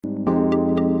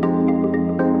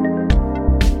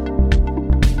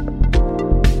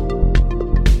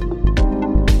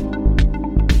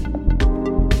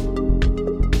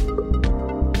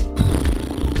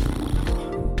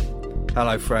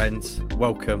Hello, friends.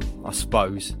 Welcome, I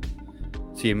suppose,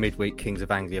 to your midweek Kings of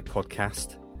Anglia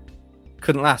podcast.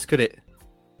 Couldn't last, could it?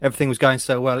 Everything was going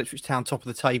so well. Ipswich Town top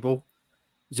of the table.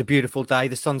 It was a beautiful day.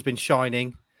 The sun's been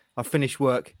shining. I finished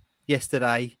work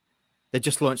yesterday. They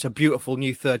just launched a beautiful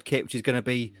new third kit, which is going to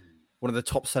be one of the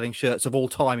top-selling shirts of all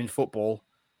time in football,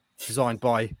 designed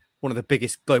by one of the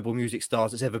biggest global music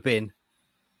stars that's ever been.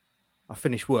 I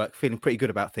finished work feeling pretty good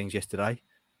about things yesterday.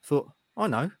 Thought, I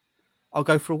know, I'll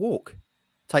go for a walk.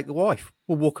 Take the wife.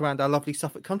 We'll walk around our lovely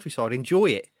Suffolk countryside. Enjoy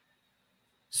it.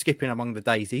 Skipping among the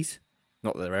daisies.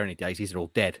 Not that there are any daisies. They're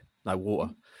all dead. No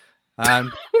water.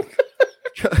 Come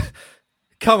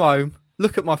home.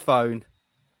 Look at my phone.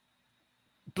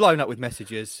 Blown up with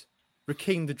messages.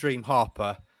 Rakeem the Dream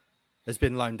Harper has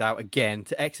been loaned out again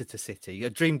to Exeter City. A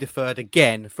dream deferred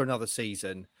again for another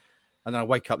season. And then I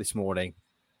wake up this morning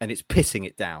and it's pissing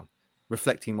it down,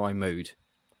 reflecting my mood.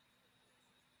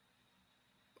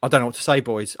 I don't know what to say,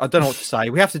 boys. I don't know what to say.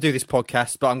 We have to do this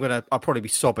podcast, but I'll probably be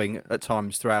sobbing at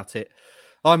times throughout it.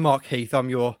 I'm Mark Heath.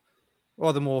 I'm your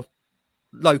rather more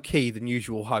low-key than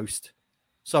usual host.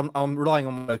 So I'm relying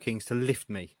on my Kings to lift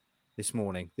me this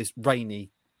morning, this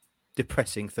rainy,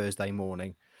 depressing Thursday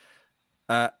morning.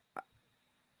 Where's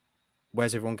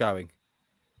everyone going?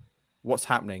 What's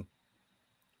happening?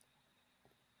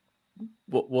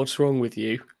 What's wrong with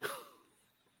you?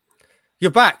 You're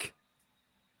back.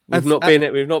 We've not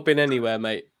been anywhere,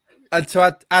 mate. And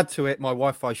to add to it, my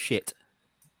Wi-Fi shit.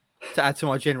 To add to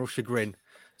my general chagrin.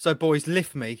 So, boys,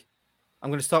 lift me. I'm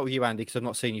going to start with you, Andy, because I've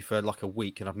not seen you for like a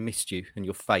week and I've missed you and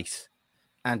your face.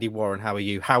 Andy Warren, how are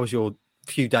you? How was your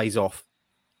few days off?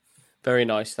 Very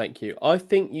nice, thank you. I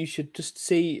think you should just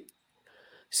see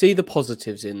the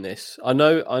positives in this. I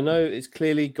know it's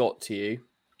clearly got to you,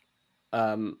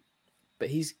 but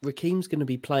Rakeem's going to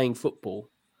be playing football.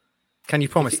 Can you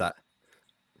promise that?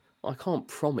 I can't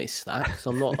promise that because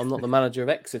I'm not the manager of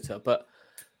Exeter. But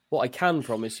what I can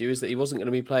promise you is that he wasn't going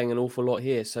to be playing an awful lot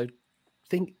here. So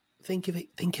think of it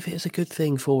as a good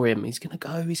thing for him. He's going to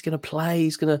go. He's going to play.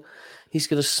 He's going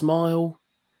to smile.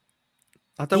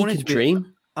 I don't want it to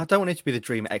dream. I don't want it to be the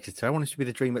dream at Exeter. I want it to be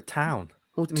the dream at Town.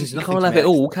 Well, you can't have it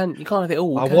all, can you? Can't have it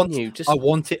all. I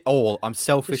want it all. I'm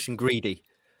selfish and greedy.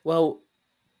 Well,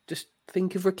 just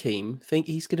think of Rakeem. Think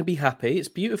he's going to be happy. It's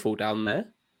beautiful down there,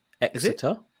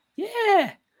 Exeter.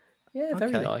 Yeah,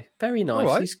 very Okay. nice, very nice.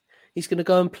 Right. He's going to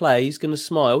go and play. He's going to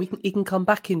smile. He can come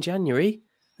back in January.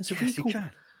 There's a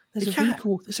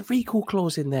recall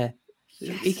clause in there.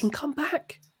 Yes. He can come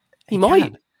back. He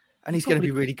might, and he's going to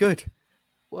be really good.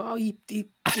 Well, he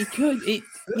could.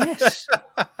 Yes.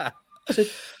 So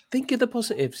think of the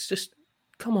positives. Just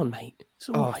come on, mate. It's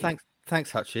all right.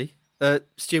 Thanks, Hutchie.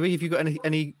 Stewie, have you got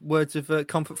any words of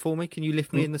comfort for me? Can you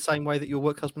lift me in the same way that your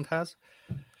work husband has?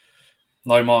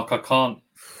 No, Mark, I can't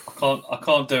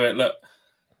do it. Look,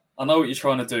 I know what you're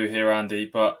trying to do here, Andy,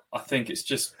 but I think it's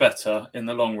just better in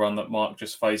the long run that Mark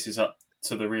just faces up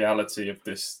to the reality of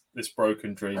this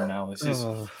broken dream now. It's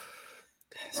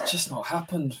just not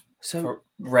happened for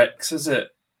Rex, is it?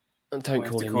 Don't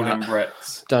call him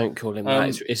Rex. Don't call him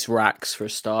that. It's Rax for a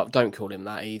start. Don't call him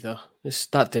that either.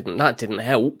 That didn't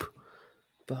help.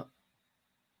 But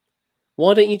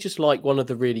why don't you just like one of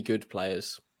the really good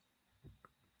players?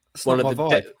 One of the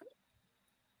vibe.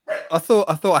 I thought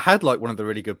I had like one of the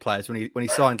really good players when he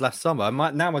signed last summer.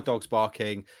 Now my dog's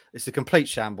barking. It's a complete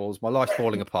shambles. My life's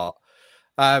falling apart.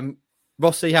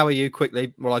 Rossi, how are you?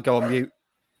 Quickly, while I go on mute.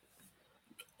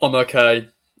 I'm okay.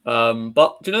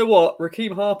 But do you know what?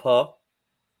 Rakeem Harper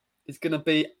is going to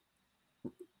be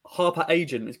Harper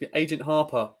Agent. It's been Agent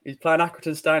Harper. He's playing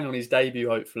Accrington Stanley on his debut,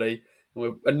 hopefully.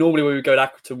 And normally when we go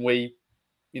to Accrington,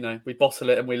 we bottle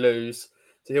it and we lose.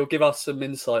 So he'll give us some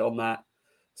insight on that.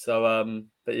 So,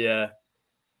 but yeah,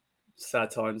 sad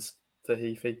times for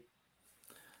Heathy.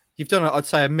 You've done, I'd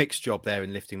say, a mixed job there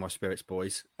in lifting my spirits,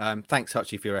 boys. Thanks,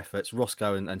 Hutchie, for your efforts.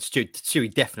 Roscoe and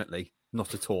Stewie, definitely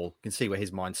not at all. You can see where his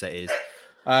mindset is.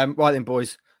 Right then,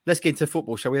 boys, let's get into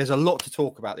football, shall we? There's a lot to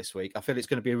talk about this week. I feel it's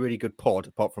going to be a really good pod,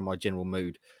 apart from my general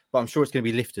mood. But I'm sure it's going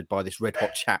to be lifted by this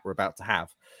red-hot chat we're about to have.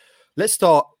 Let's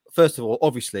start, first of all,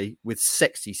 obviously, with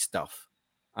sexy stuff.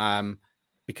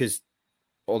 Because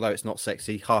although it's not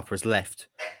sexy, Harper has left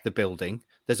the building.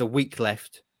 There's a week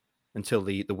left until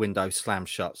the window slams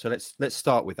shut. So let's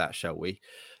start with that, shall we?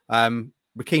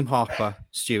 Rakeem Harper,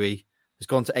 Stewie, has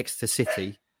gone to Exeter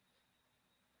City.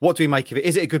 What do we make of it?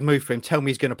 Is it a good move for him? Tell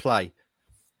me he's going to play.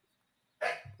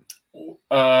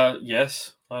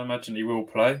 Yes, I imagine he will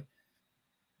play.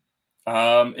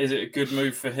 Is it a good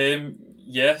move for him?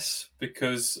 Yes,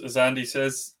 because as Andy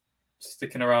says,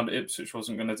 sticking around at Ipswich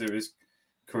wasn't going to do his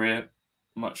career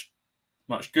much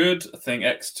much good. I think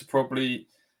Exeter probably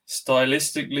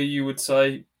stylistically, you would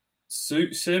say,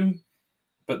 suits him.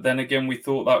 But then again, we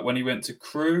thought that when he went to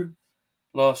Crewe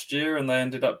last year and they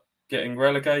ended up getting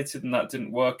relegated and that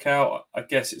didn't work out. I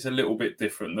guess it's a little bit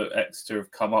different that Exeter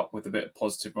have come up with a bit of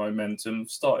positive momentum.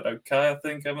 Started okay, I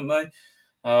think, haven't they?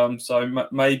 So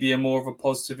maybe a more of a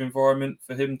positive environment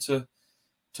for him to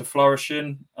flourish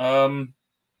in.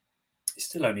 He's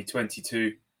still only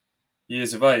 22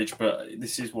 years of age, but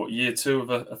this is year 2 of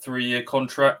a 3-year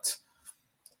contract.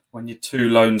 When you're 2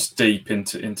 loans deep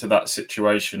into that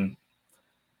situation,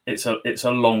 it's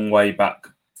a long way back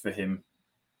for him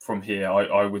from here.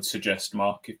 I would suggest,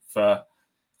 Mark, if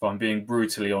I'm being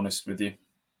brutally honest with you.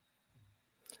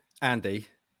 Andy,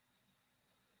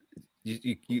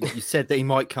 you said that he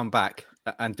might come back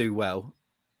and do well.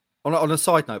 On a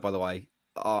side note, by the way,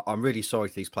 I'm really sorry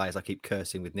to these players. I keep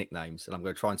cursing with nicknames, and I'm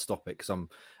going to try and stop it because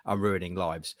I'm ruining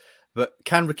lives. But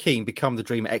can Rakeem become the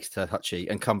dream at Exeter, Hutchie,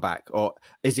 and come back? Or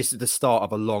is this the start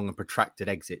of a long and protracted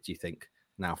exit, do you think,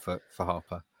 now for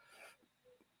Harper?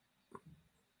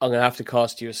 I'm going to have to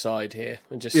cast you aside here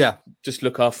and just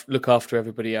look after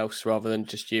everybody else rather than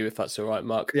just you, if that's all right,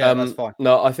 Mark. Yeah, that's fine.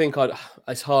 No, I think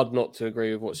it's hard not to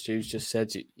agree with what Stu's just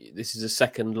said. This is a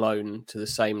second loan to the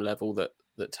same level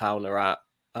that Town are at.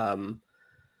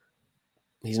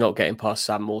 He's not getting past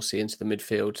Sam Morsey into the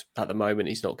midfield at the moment.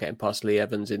 He's not getting past Lee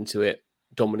Evans into it.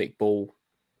 Dominic Ball,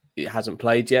 it hasn't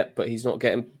played yet, but he's not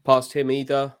getting past him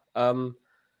either. And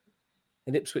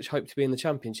Ipswich hope to be in the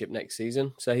Championship next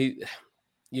season. So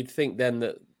you'd think then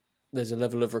that there's a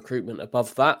level of recruitment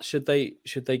above that. Should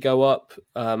they go up?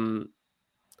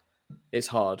 It's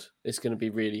hard. It's going to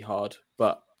be really hard.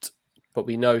 But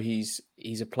we know he's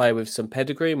a player with some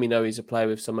pedigree, and we know he's a player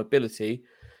with some ability.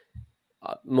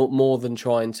 More than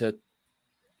trying to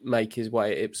make his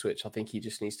way at Ipswich, I think he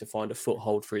just needs to find a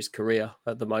foothold for his career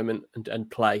at the moment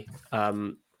and play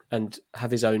and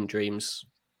have his own dreams.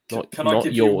 Can I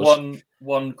give yours. you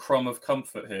one crumb of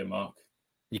comfort here, Mark?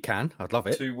 You can. I'd love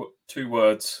it. Two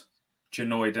words.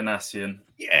 Janoy Donasian.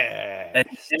 Yeah.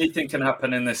 Anything can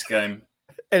happen in this game.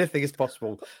 Anything is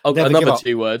possible. Another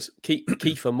 2 words.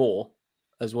 Kiefer Moore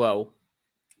as well.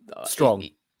 Strong.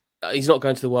 He's not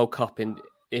going to the World Cup in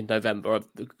November.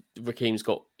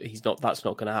 That's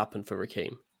not going to happen for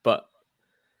Rakeem. But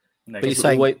you're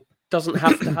saying it doesn't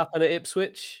have to happen at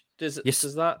Ipswich. Does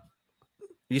that?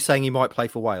 You're saying he might play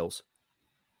for Wales?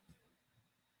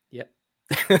 Yep.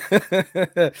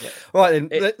 Yep. Right then,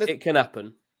 it can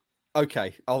happen.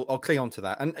 Okay, I'll cling on to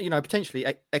that, and potentially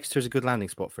Exeter is a good landing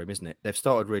spot for him, isn't it? They've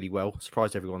started really well,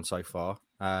 surprised everyone so far,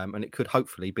 and it could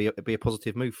hopefully be a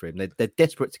positive move for him. They're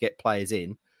desperate to get players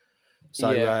in,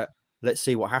 so let's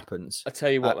see what happens. I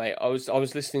tell you what, mate, I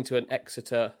was listening to an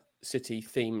Exeter City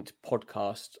themed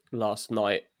podcast last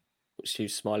night. She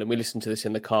was smiling. We listened to this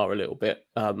in the car a little bit.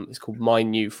 It's called My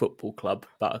New Football Club,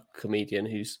 about a comedian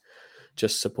who's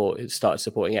just started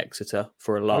supporting Exeter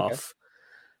for a laugh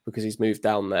because he's moved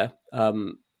down there.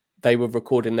 They were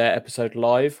recording their episode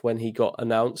live when he got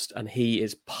announced, and he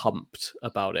is pumped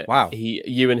about it. Wow.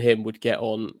 You and him would get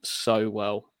on so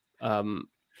well.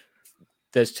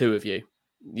 There's 2 of you.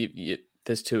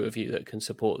 There's 2 of you that can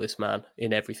support this man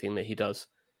in everything that he does.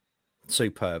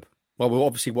 Superb. Well, we'll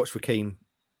obviously watch Rakeem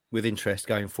with interest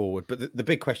going forward. But the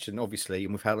big question, obviously,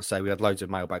 and we had loads of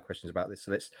mailbag questions about this.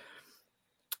 So let's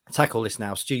tackle this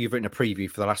now. Stu, you've written a preview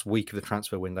for the last week of the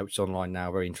transfer window, which is online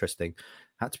now. Very interesting.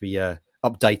 Had to be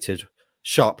updated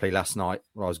sharply last night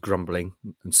while I was grumbling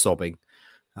and sobbing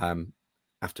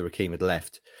after Rakeem had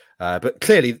left. But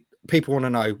clearly, people want to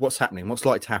know what's happening, what's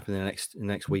likely to happen in the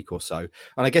next week or so.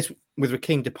 And I guess with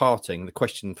Rakeem departing, the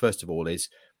question, first of all, is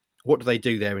what do they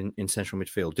do there in central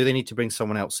midfield? Do they need to bring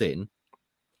someone else in?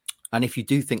 And if you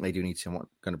do think they do need going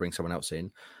to bring someone else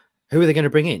in, who are they going to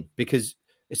bring in? Because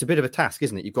it's a bit of a task,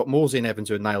 isn't it? You've got Morsey and Evans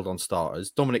who are nailed on starters.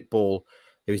 Dominic Ball,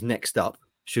 who is next up,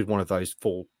 should one of those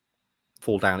fall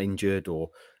down injured or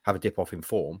have a dip off in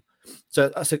form. So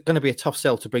that's going to be a tough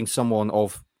sell to bring someone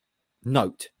of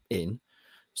note in.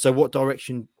 So what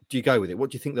direction do you go with it?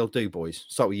 What do you think they'll do, boys?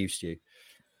 Start with you, Stu.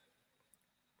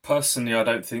 Personally, I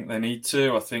don't think they need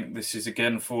to. I think this is,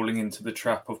 again, falling into the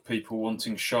trap of people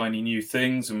wanting shiny new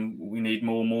things, and we need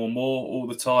more all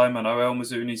the time. I know El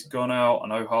Mazzuni's gone out. I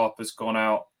know Harper's gone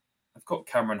out. I've got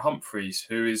Cameron Humphreys,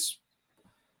 who is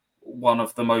one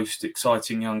of the most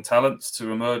exciting young talents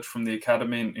to emerge from the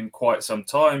academy in quite some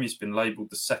time. He's been labelled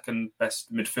the second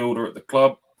best midfielder at the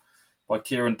club by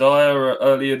Kieran Dyer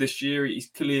earlier this year. He's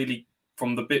clearly,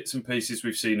 from the bits and pieces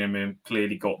we've seen him in,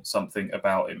 clearly got something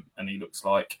about him, and he looks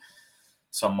like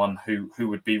someone who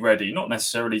would be ready, not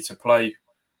necessarily to play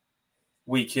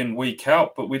week in, week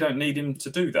out, but we don't need him to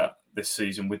do that. this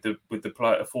season with the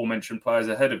aforementioned players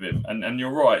ahead of him. And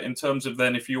you're right, in terms of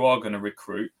then if you are going to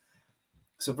recruit,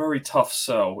 it's a very tough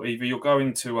sell. Either you're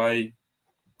going to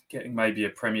getting maybe a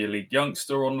Premier League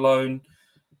youngster on loan.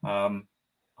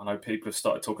 I know people have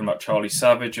started talking about Charlie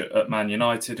Savage at Man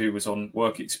United, who was on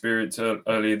work experience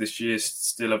earlier this year,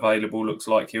 still available, looks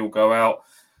like he'll go out.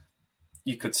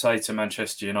 You could say to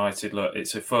Manchester United, look,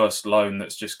 it's a first loan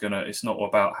that's just it's not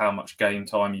about how much game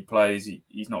time he plays.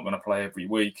 He's not going to play every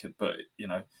week, but,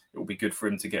 it will be good for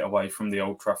him to get away from the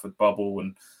Old Trafford bubble.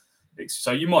 And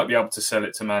so you might be able to sell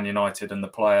it to Man United and the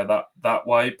player that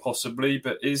way, possibly.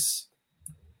 But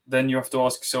then you have to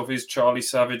ask yourself, is Charlie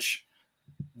Savage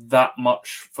that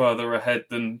much further ahead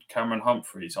than Cameron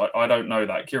Humphreys? I don't know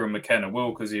that. Kieran McKenna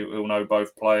will, because he'll know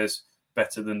both players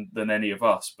better than any of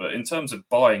us. But in terms of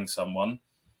buying someone,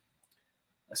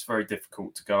 it's very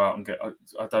difficult to go out and get.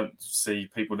 I don't see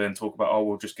people then talk about,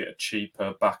 we'll just get a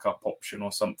cheaper backup option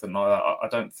or something like that. I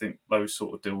don't think those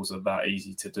sort of deals are that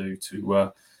easy to do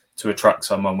to attract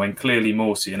someone when clearly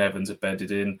Morsey and Evans are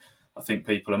bedded in. I think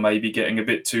people are maybe getting a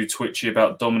bit too twitchy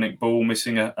about Dominic Ball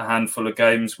missing a handful of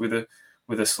games with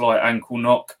a slight ankle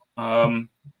knock. I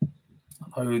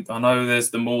know there's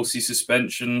the Morsey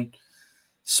suspension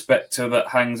spectre that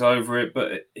hangs over it,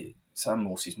 but Sam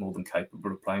Morsey's more than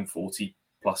capable of playing 40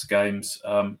 plus games.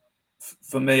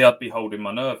 For me, I'd be holding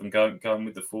my nerve and going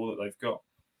with the 4 that they've got.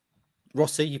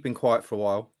 Rossi, you've been quiet for a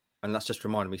while, and that's just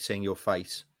reminded me seeing your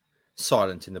face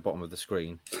silent in the bottom of the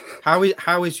screen. How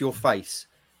is your face?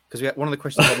 Because one of the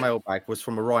questions on mailbag was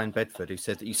from a Ryan Bedford, who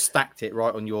said that you stacked it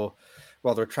right on your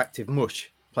rather attractive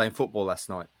mush playing football last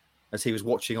night as he was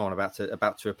watching on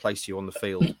about to replace you on the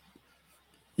field.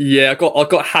 Yeah, I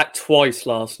got hacked twice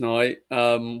last night.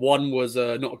 One was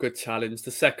not a good challenge.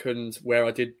 The second, where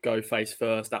I did go face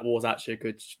first, that was actually a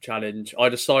good challenge. I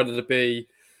decided to be,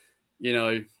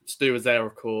 Stu was there,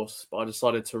 of course, but I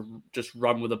decided to just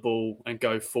run with the ball and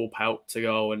go full pelt to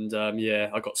goal. And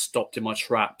I got stopped in my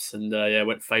traps and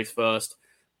went face first.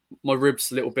 My ribs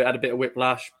had a bit of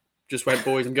whiplash. Just went,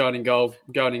 boys, I'm going in goal.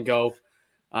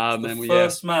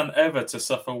 First man ever to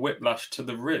suffer whiplash to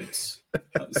the ribs.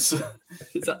 Was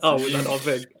that not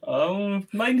big?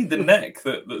 Mainly the neck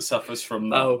that suffers from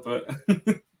that. But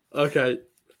okay,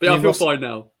 but I feel fine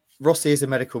now. Rossi is a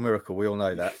medical miracle. We all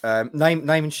know that. Name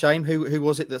and shame. Who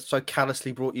was it that so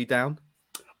callously brought you down?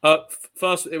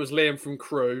 First, it was Liam from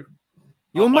Crew.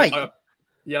 Your mate. I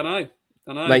know.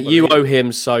 Mate, you owe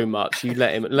him so much. You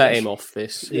let him off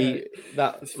this. Yeah,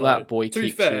 that boy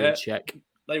keeps you in check.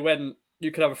 They went,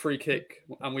 you could have a free kick,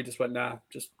 and we just went, nah.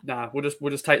 We'll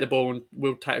just take the ball and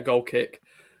we'll take a goal kick.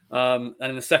 And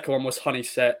then the second one was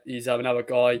Honeyset. He's another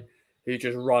guy who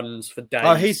just runs for days.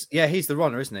 Oh, he's the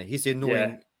runner, isn't he? He's the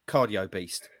annoying cardio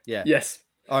beast. Yeah. Yes.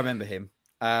 I remember him.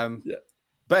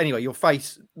 But anyway, your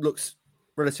face looks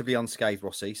relatively unscathed,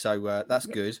 Rossi. So that's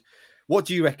good. What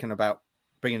do you reckon about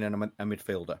bringing in a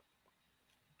midfielder?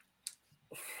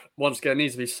 Once again, it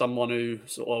needs to be someone who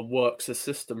sort of works the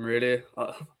system, really.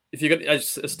 If you're going,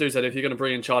 as Stu said, if you're going to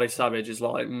bring in Charlie Savage, it's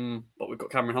like, but we've got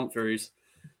Cameron Humphreys,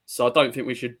 so I don't think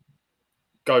we should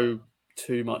go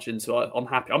too much into it. I'm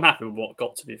happy with what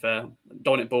got. To be fair,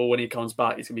 Dominic Ball, when he comes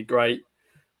back, he's going to be great.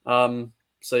 So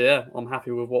yeah, I'm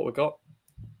happy with what we got.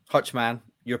 Hutchman,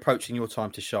 you're approaching your time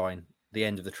to shine. The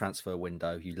end of the transfer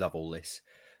window. You love all this.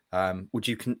 Would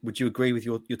you agree with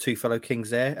your two fellow Kings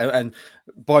there? And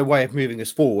by way of moving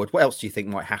us forward, what else do you think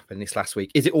might happen this last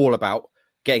week? Is it all about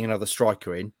getting another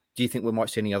striker in? Do you think we might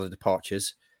see any other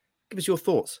departures? Give us your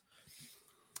thoughts.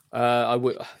 I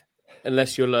would,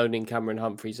 unless you're loaning Cameron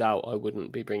Humphreys out, I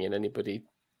wouldn't be bringing anybody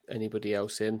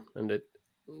else in. And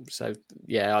so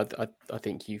yeah, I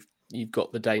think you've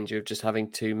got the danger of just having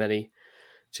too many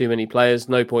players.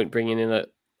 No point bringing in a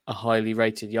highly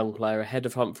rated young player ahead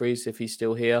of Humphreys if he's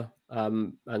still here.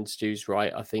 And Stu's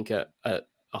right. I think a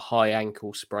high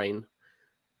ankle sprain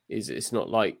it's not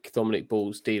like Dominic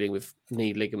Ball's dealing with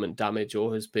knee ligament damage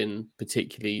or has been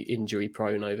particularly injury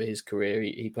prone over his career.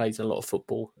 He plays a lot of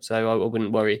football, so I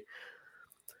wouldn't worry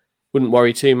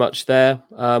too much there.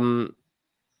 I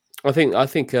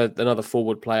think another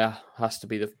forward player has to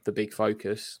be the big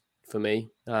focus for me.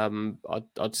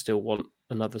 I'd still want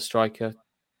another striker,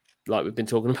 like we've been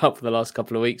talking about for the last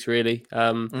couple of weeks, really.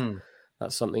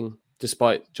 That's something,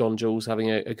 despite John Jules having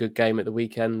a good game at the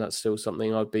weekend, that's still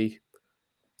something I'd be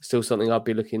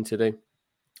looking to do.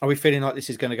 Are we feeling like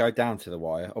this is going to go down to the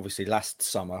wire? Obviously, last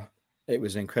summer, it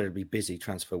was an incredibly busy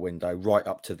transfer window, right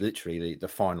up to literally the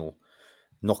final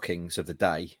knockings of the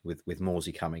day with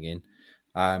Morsey coming in.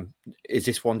 Is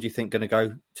this one, do you think, going to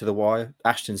go to the wire?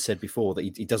 Ashton said before that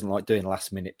he doesn't like doing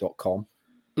lastminute.com.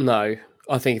 No,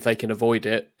 I think if they can avoid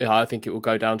it, I think it will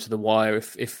go down to the wire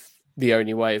if the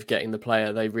only way of getting the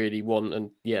player they really want,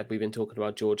 and yeah, we've been talking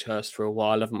about George Hurst for a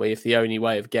while, haven't we? If the only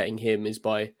way of getting him is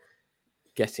by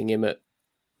getting him at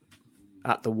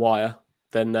the wire,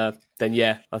 then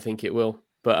yeah, I think it will.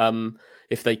 But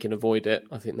if they can avoid it,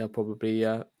 I think they'll probably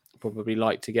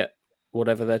like to get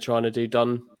whatever they're trying to do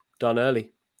done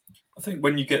early. I think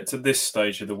when you get to this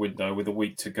stage of the window with a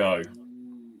week to go,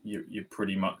 you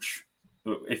pretty much,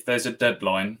 if there's a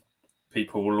deadline,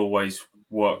 people will always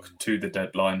work to the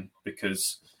deadline,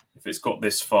 because if it's got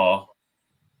this far,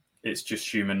 it's just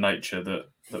human nature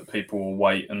that people will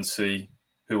wait and see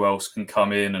who else can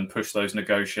come in and push those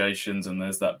negotiations. And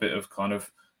there's that bit of kind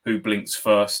of who blinks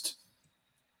first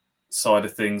side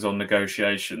of things on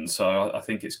negotiations. So I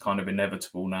think it's kind of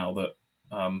inevitable now that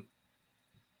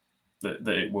that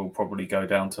it will probably go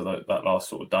down to that last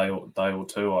sort of day or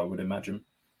two, I would imagine.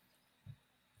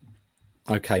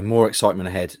 Okay, more excitement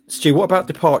ahead. Stu, what about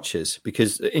departures?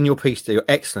 Because in your piece, your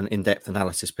excellent in-depth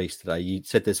analysis piece today, you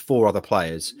said there's 4 other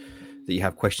players that you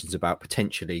have questions about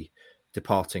potentially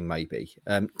departing maybe.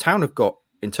 Town have got,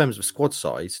 in terms of squad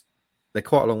size, they're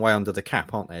quite a long way under the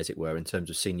cap, aren't they, as it were, in terms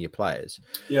of senior players?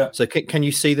 Yeah. So can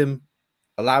you see them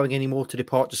allowing any more to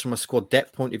depart just from a squad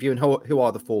depth point of view? And who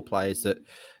are the 4 players that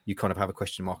you kind of have a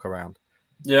question mark around?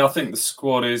 Yeah, I think the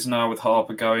squad is now, with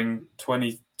Harper going,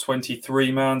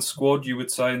 23-man squad, you would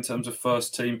say, in terms of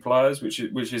first team players, which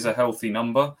is a healthy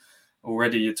number.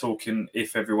 Already you're talking,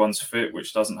 if everyone's fit,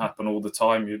 which doesn't happen all the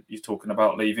time, you're talking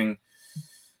about leaving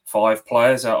 5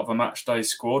 players out of a match day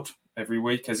squad every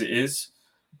week as it is.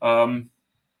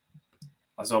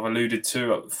 As I've alluded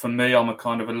to, for me, I'm a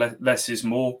kind of a less is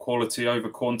more, quality over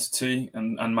quantity,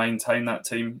 and maintain that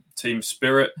team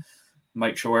spirit.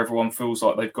 Make sure everyone feels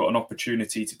like they've got an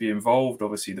opportunity to be involved.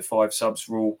 Obviously, the 5 subs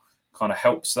rule kind of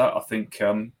helps that. I think,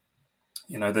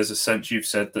 there's a sense, you've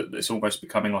said that it's almost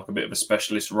becoming like a bit of a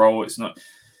specialist role. It's not,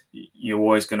 you're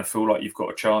always going to feel like you've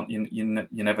got a chance. You're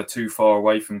never too far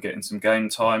away from getting some game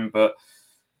time. But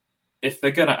if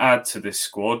they're going to add to this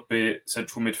squad, be it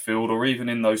central midfield or even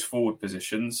in those forward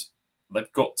positions,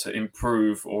 they've got to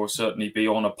improve, or certainly be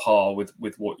on a par with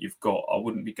what you've got. I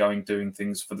wouldn't be doing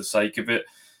things for the sake of it.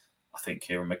 I think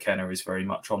Kieran McKenna is very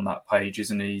much on that page,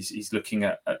 isn't he? He's looking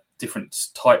at different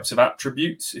types of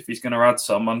attributes. If he's going to add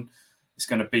someone, it's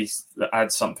going to be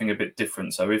add something a bit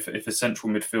different. So if a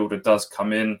central midfielder does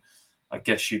come in, I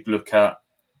guess you'd look at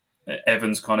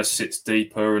Evans kind of sits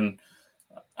deeper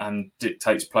and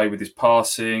dictates play with his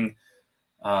passing.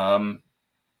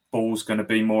 Ball's going to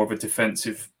be more of a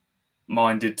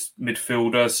defensive-minded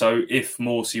midfielder. So if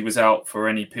Morsey was out for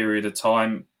any period of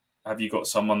time, have you got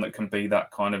someone that can be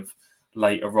that kind of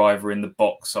late arriver in the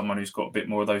box, someone who's got a bit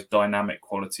more of those dynamic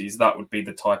qualities? That would be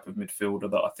the type of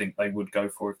midfielder that I think they would go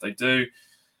for if they do.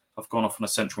 I've gone off on a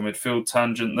central midfield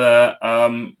tangent there.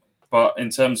 But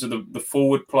in terms of the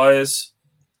forward players,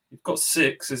 you've got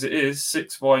 6 as it is,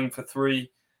 6 vying for 3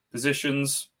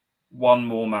 positions, 1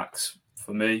 more max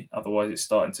for me. Otherwise, it's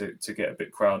starting to get a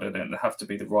bit crowded, and they have to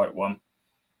be the right one.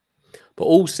 But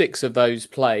all 6 of those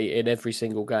play in every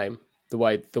single game, the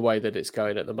way that it's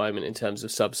going at the moment in terms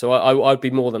of subs. So I'd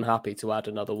be more than happy to add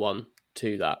another one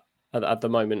to that. At the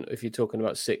moment, if you're talking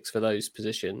about 6 for those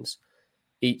positions,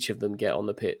 each of them get on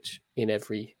the pitch in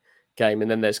every game. And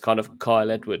then there's kind of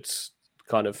Kyle Edwards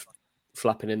kind of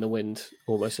flapping in the wind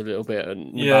almost a little bit,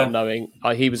 and without knowing,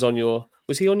 he was on your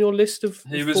list of.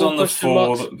 He was on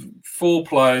the 4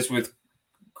 players with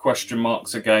question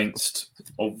marks against,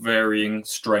 of varying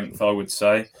strength, I would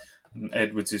say. And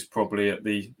Edwards is probably at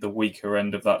the weaker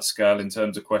end of that scale in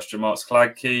terms of question marks.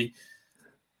 Cladkey,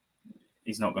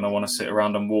 he's not going to want to sit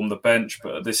around and warm the bench,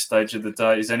 but at this stage of the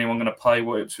day, is anyone going to pay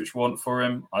what Ipswich want for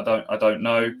him? I don't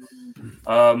know.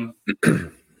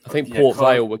 I think Port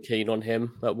Vale were keen on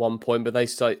him at one point, but they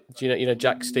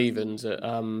Jack Stevens at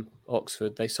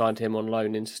Oxford, they signed him on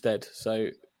loan instead. So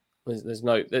there's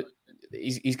no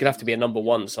he's going to have to be a number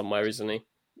 1 somewhere, isn't he?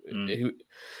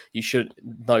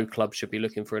 No club should be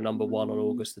looking for a number 1 on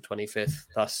August the 25th.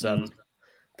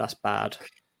 That's bad.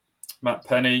 Matt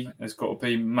Penny has got to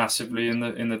be massively in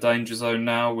the danger zone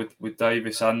now with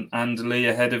Davis and Lee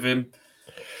ahead of him.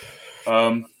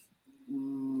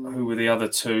 Who were the other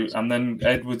 2? And then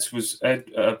Edwards was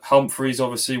Humphreys.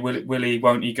 Obviously,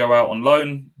 won't he go out on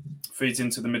loan? Feeds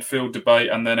into the midfield debate,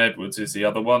 and then Edwards is the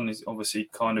other one. He's obviously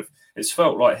it's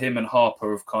felt like him and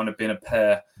Harper have kind of been a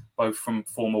pair, both from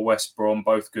former West Brom,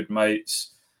 both good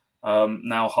mates.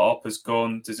 Now Harper's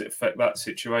gone. Does it affect that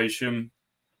situation?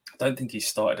 I don't think he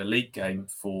started a league game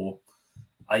for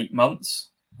 8 months,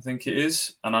 I think it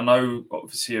is. And I know,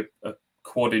 obviously, a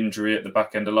quad injury at the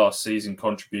back end of last season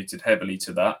contributed heavily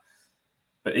to that.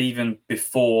 But even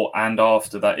before and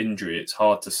after that injury, it's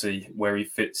hard to see where he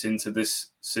fits into this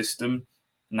system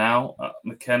now.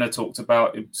 McKenna talked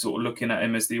about sort of looking at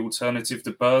him as the alternative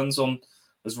to Burns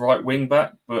as right wing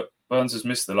back, but Burns has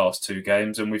missed the last 2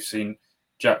 games, and we've seen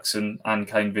Jackson and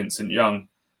Kane Vincent-Young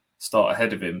start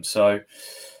ahead of him. So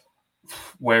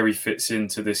where he fits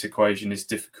into this equation is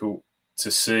difficult to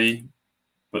see.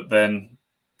 But then,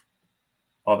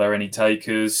 are there any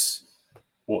takers?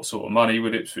 What sort of money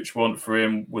would Ipswich want for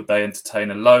him? Would they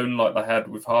entertain a loan like they had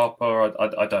with Harper?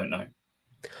 I don't know.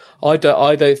 I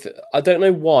don't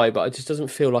know why, but it just doesn't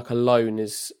feel like a loan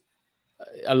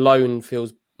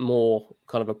feels more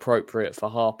kind of appropriate for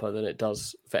Harper than it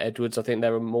does for Edwards. I think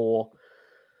there are more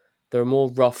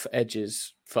rough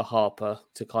edges for Harper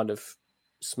to kind of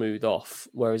smooth off,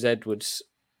 whereas Edwards,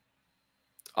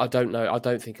 I don't know. I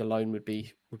don't think a loan would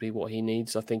be what he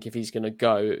needs. I think if he's going to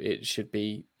go, it should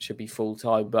be full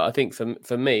time. But I think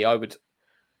for me,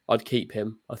 I'd keep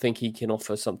him. I think he can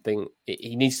offer something.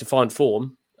 He needs to find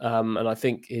form, and I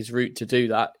think his route to do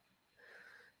that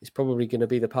is probably going to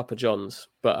be the Papa John's.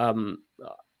 But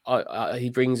he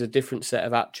brings a different set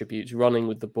of attributes: running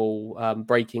with the ball,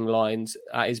 breaking lines.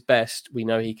 At his best, we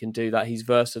know he can do that. He's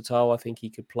versatile. I think he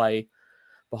could play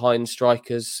behind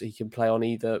strikers. He can play on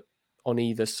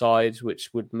either side,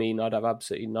 which would mean I'd have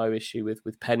absolutely no issue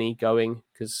with Penny going,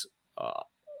 because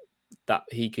that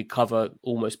he could cover,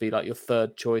 almost be like your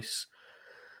third choice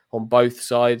on both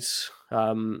sides.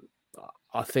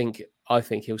 I think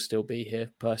he'll still be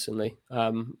here personally,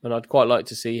 and I'd quite like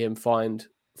to see him find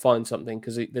something,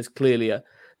 because there's clearly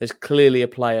a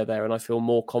player there, and I feel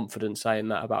more confident saying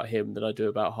that about him than I do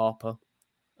about Harper,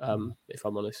 if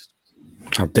I'm honest.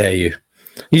 How dare you?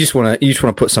 You just want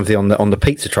to put something on the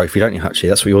pizza trophy, don't you, Hutchie?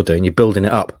 That's what you're doing. You're building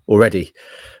it up already.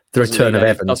 The return of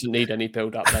Evans doesn't need any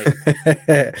build up,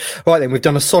 mate. Right then, we've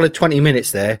done a solid 20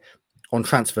 minutes there on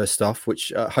transfer stuff,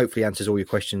 which hopefully answers all your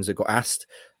questions that got asked.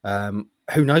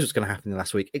 Who knows what's going to happen in the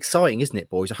last week? Exciting, isn't it,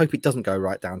 boys? I hope it doesn't go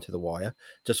right down to the wire,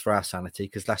 just for our sanity,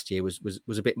 because last year was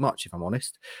a bit much, if I'm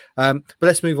honest. But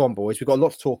let's move on, boys. We've got a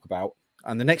lot to talk about,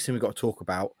 and the next thing we've got to talk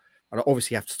about, and I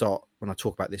obviously have to start when I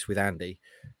talk about this with Andy,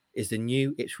 is the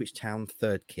new Ipswich Town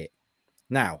third kit.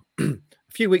 Now, a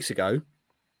few weeks ago,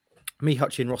 me,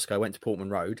 Hutchie and Roscoe went to Portman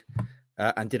Road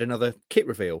and did another kit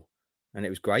reveal, and it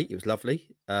was great. It was lovely.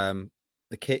 The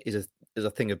kit is a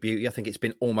thing of beauty. I think it's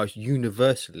been almost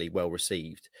universally well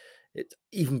received. It's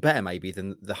even better maybe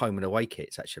than the home and away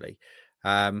kits, actually.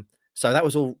 So that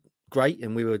was all great,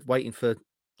 and we were waiting for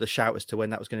the shout as to when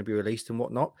that was going to be released and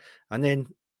whatnot. And then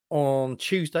on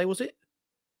Tuesday, was it?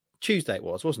 Tuesday it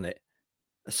was, wasn't it?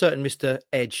 A certain Mr.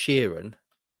 Ed Sheeran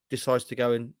decides to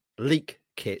go and leak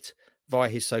kit via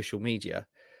his social media,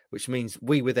 which means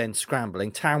we were then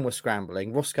scrambling. Town was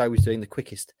scrambling. Roscoe was doing the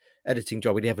quickest editing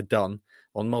job he'd ever done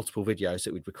on multiple videos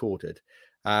that we'd recorded.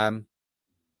 And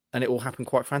it all happened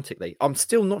quite frantically. I'm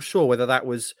still not sure whether that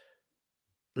was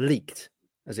leaked,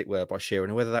 as it were, by Sheeran,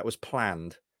 or whether that was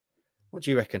planned. What do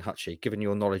you reckon, Hutchie, given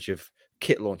your knowledge of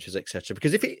kit launches, etc.?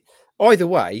 Because if it either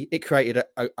way, it created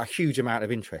a huge amount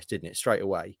of interest, didn't it? Straight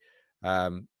away,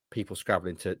 people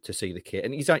scrabbling to see the kit,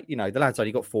 and he's, the lad's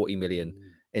only got 40 million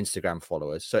Instagram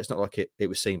followers, so it's not like it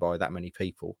was seen by that many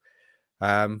people.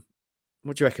 What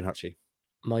do you reckon, Hutchie?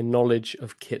 My knowledge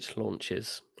of kit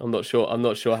launches, I'm not sure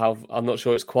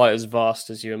it's quite as vast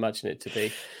as you imagine it to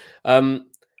be.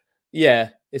 Yeah,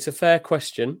 it's a fair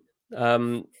question.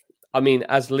 I mean,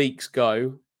 as leaks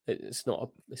go, it's not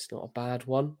a bad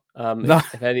one. No.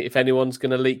 If anyone's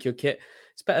going to leak your kit,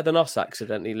 it's better than us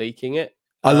accidentally leaking it.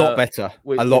 A lot better.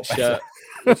 Which has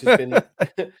been,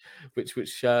 which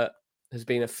has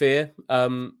been a fear.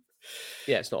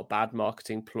 Yeah, it's not a bad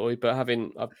marketing ploy, but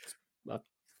I've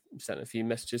sent a few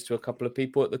messages to a couple of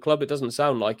people at the club. It doesn't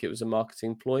sound like it was a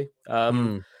marketing ploy.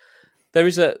 There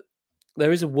is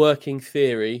a working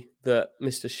theory that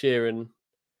Mr. Sheeran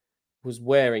was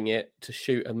wearing it to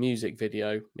shoot a music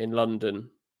video in London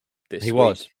this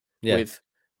week. With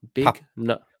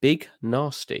Big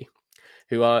Nasty,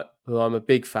 who I'm a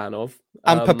big fan of.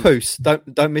 And Papoose.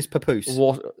 Don't miss Papoose.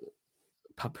 What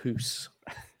Papoose?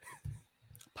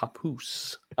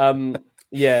 Papoose.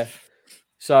 Yeah.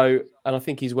 So, and I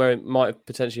think might have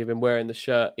potentially been wearing the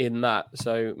shirt in that.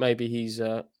 So maybe he's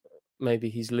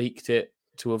leaked it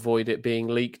to avoid it being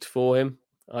leaked for him.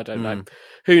 I don't know.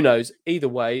 Who knows? Either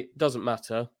way, doesn't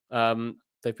matter.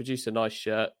 They produced a nice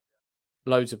shirt.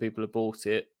 Loads of people have bought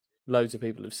it. Loads of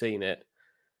people have seen it.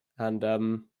 And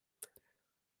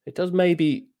it does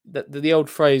maybe, the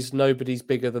old phrase, nobody's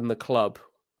bigger than the club.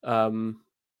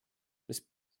 It's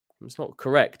It's not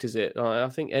correct, is it? I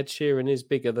think Ed Sheeran is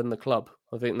bigger than the club.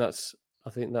 I think that's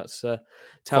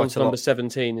Towns number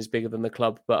 17 is bigger than the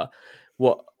club. But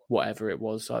whatever it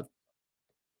was, I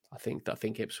think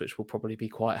Ipswich will probably be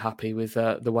quite happy with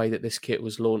the way that this kit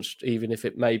was launched, even if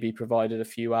it maybe provided a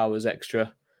few hours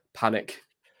extra panic.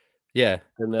 Yeah,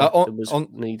 than was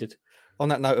needed. On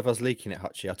that note of us leaking it,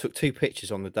 Hutchie, I took 2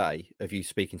 pictures on the day of you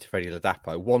speaking to Freddie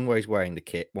Ladapo. One where he's wearing the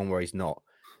kit, one where he's not.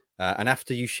 And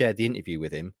after you shared the interview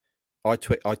with him, I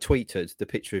tweeted the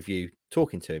picture of you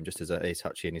talking to him, just as is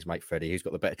Hutchie and his mate Freddie, who's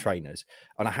got the better trainers.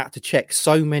 And I had to check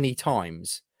so many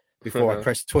times before I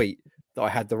pressed tweet that I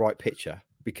had the right picture.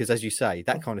 Because, as you say,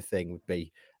 that kind of thing would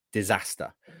be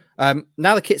disaster.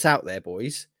 Now the kit's out there,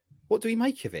 boys. What do we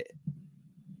make of it?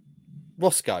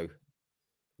 Roscoe,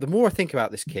 the more I think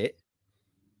about this kit,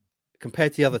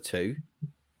 compared to the other two,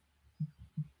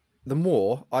 the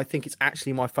more I think it's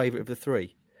actually my favourite of the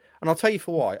 3. And I'll tell you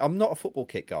for why. I'm not a football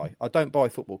kit guy. I don't buy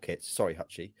football kits. Sorry,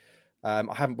 Hutchie. I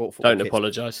haven't bought football kits. Don't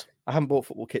apologise. I haven't bought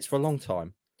football kits for a long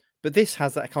time. But this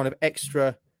has that kind of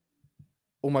extra,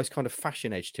 almost kind of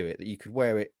fashion edge to it, that you could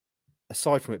wear it,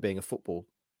 aside from it being a football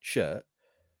shirt,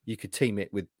 you could team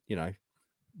it with,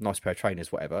 nice pair of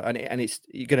trainers, whatever. And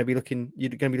you're going to be looking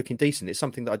decent. It's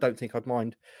something that I don't think I'd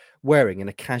mind wearing in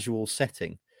a casual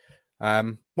setting.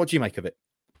 What do you make of it?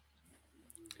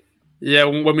 Yeah,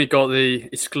 when we got the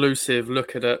exclusive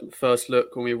look at it, first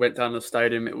look when we went down the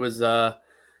stadium, it was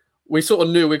we sort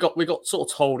of knew we got sort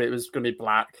of told it was going to be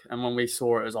black, and when we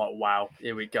saw it was like, wow,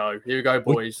 here we go,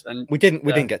 boys. And we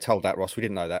didn't get told that, Ross. We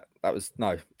didn't know that.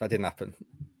 That didn't happen.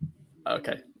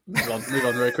 Okay, move on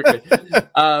very quickly.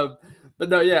 But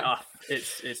no, yeah,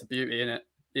 it's a beauty, isn't it?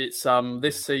 It's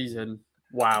this season,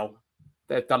 wow,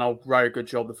 they've done a very good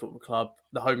job. The football club,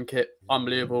 the home kit,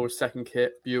 unbelievable. Second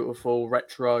kit, beautiful,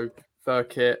 retro. Third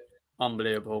kit,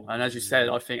 unbelievable. And as you said,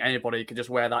 I think anybody could just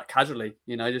wear that casually.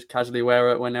 Just casually wear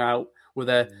it when they're out with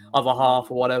their other half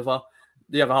or whatever.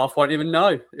 The other half won't even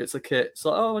know it's a kit. It's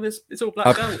like, it's all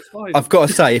blacked out. It's fine. I've got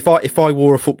to say, if I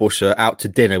wore a football shirt out to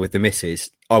dinner with the missus,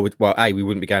 I would. Well, we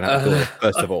wouldn't be going out the door.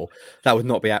 First of all, that would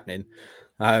not be happening.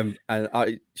 And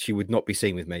she would not be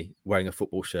seen with me wearing a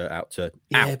football shirt out,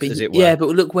 as it were. Yeah, but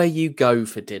look where you go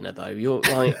for dinner, though. You're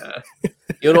like,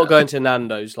 you're not going to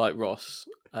Nando's like Ross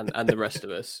and the rest of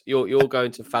us. You're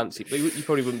going to fancy. But you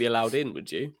probably wouldn't be allowed in, would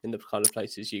you? In the kind of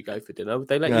places you go for dinner, would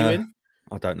they let you in?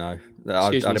 I don't know.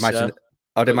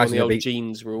 I'd imagine the old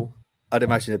jeans rule. I'd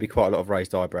imagine there'd be quite a lot of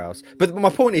raised eyebrows. But my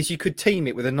point is, you could team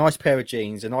it with a nice pair of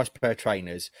jeans, a nice pair of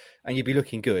trainers, and you'd be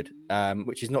looking good.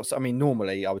 Which is not. I mean,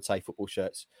 normally I would say football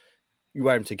shirts, you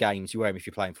wear them to games, you wear them if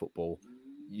you're playing football.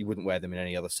 You wouldn't wear them in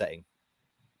any other setting.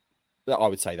 I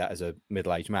would say that as a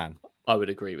middle-aged man. I would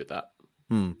agree with that.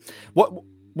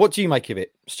 What do you make of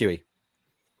it, Stewie?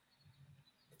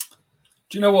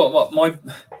 Do you know what?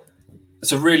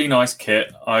 It's a really nice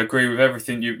kit. I agree with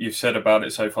everything you've said about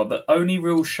it so far. The only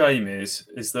real shame is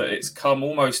that it's come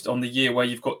almost on the year where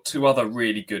you've got 2 other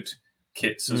really good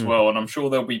kits as well. And I'm sure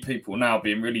there'll be people now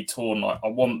being really torn, like, I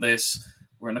want this.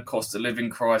 We're in a cost of living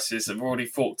crisis. I've already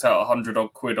forked out 100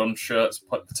 odd quid on shirts,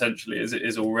 potentially, as it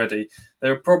is already.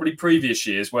 There are probably previous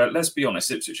years where, let's be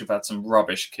honest, Ipswich have had some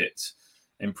rubbish kits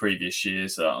in previous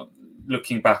years.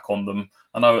 Looking back on them,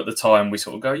 I know at the time we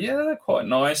sort of go, yeah, they're quite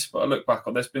nice. But I look back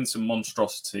on, there's been some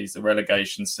monstrosities, the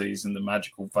relegation season, the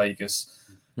magical Vegas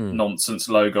nonsense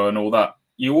logo and all that.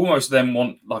 You almost then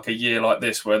want like a year like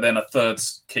this where then a third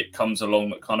kit comes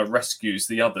along that kind of rescues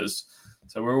the others.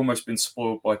 So we're almost been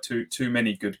spoiled by too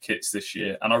many good kits this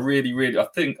year. And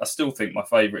I still think my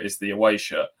favourite is the away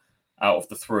shirt out of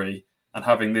the 3. And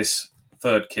having this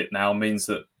third kit now means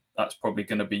that that's probably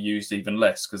going to be used even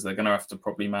less, because they're going to have to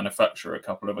probably manufacture a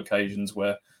couple of occasions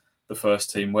where the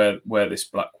first team wear this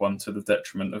black one to the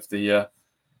detriment of the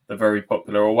very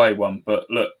popular away one. But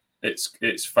look,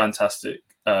 it's fantastic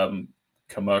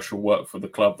commercial work for the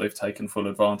club. They've taken full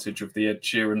advantage of the Ed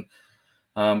Sheeran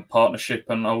partnership,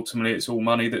 and ultimately it's all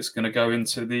money that's going to go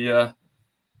into the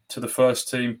first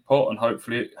team pot, and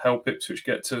hopefully help Ipswich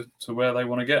get to where they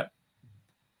want to get.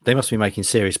 They must be making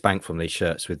serious bank from these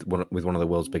shirts with one of the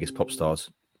world's biggest pop stars,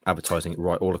 advertising it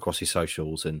right all across his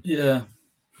socials. And yeah,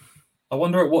 I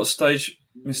wonder at what stage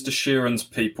Mr. Sheeran's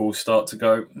people start to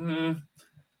go,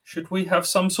 should we have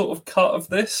some sort of cut of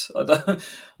this? I don't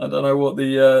know what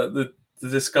the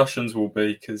discussions will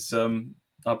be, because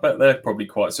I bet they're probably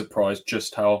quite surprised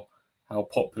just how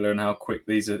popular and how quick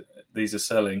these are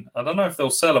selling. I don't know if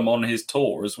they'll sell them on his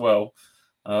tour as well,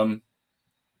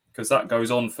 because that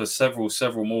goes on for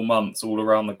several more months all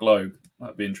around the globe.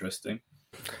 That'd be interesting.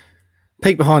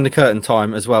 Peek behind the curtain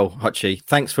time as well, Hutchie.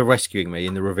 Thanks for rescuing me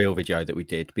in the reveal video that we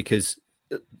did, because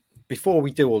before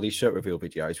we do all these shirt reveal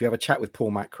videos, we have a chat with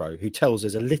Paul Macro, who tells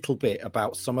us a little bit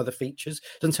about some of the features.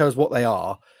 Doesn't tell us what they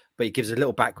are, but he gives a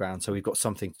little background, so we've got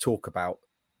something to talk about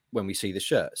when we see the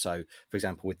shirt. So, for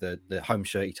example, with the home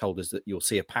shirt, he told us that you'll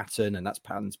see a pattern, and that's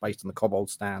patterns based on the Cobbold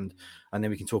stand, and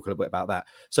then we can talk a little bit about that.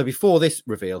 So before this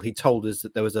reveal, he told us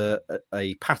that there was a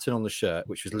pattern on the shirt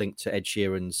which was linked to Ed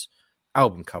Sheeran's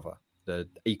album cover, the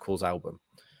Equals album.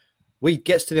 We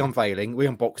gets to the unveiling, we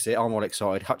unbox it, I'm all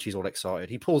excited, Hutchie's all excited.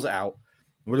 He pulls it out,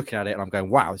 and we're looking at it, and I'm going,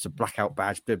 wow, it's a blackout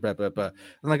badge, blah, blah, blah, blah.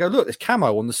 And I go, look, there's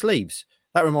camo on the sleeves.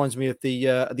 That reminds me of the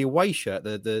away shirt,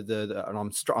 and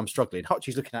I'm struggling.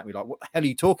 Hutchie's looking at me like, what the hell are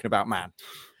you talking about, man?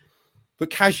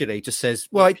 But casually just says,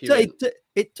 well,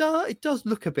 it does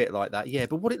look a bit like that, yeah,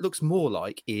 but what it looks more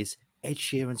like is Ed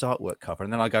Sheeran's artwork cover.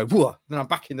 And then I go, whoa, then I'm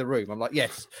back in the room. I'm like,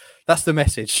 yes, that's the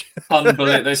message.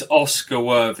 Unbelievable. There's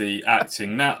Oscar-worthy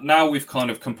acting. Now we've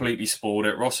kind of completely spoiled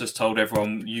it. Ross has told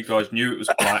everyone you guys knew it was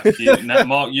black.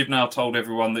 Mark, you've now told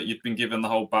everyone that you've been given the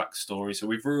whole backstory. So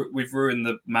we've ruined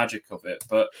the magic of it.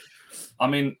 But, I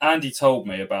mean, Andy told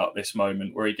me about this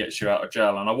moment where he gets you out of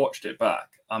jail, and I watched it back.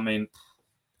 I mean,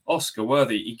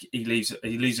 Oscar-worthy. He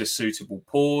leaves a suitable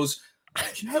pause.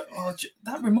 You know,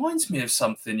 that reminds me of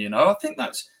something, you know. I think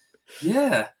that's,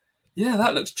 yeah,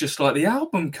 that looks just like the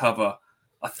album cover,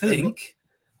 I think.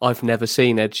 I've never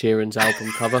seen Ed Sheeran's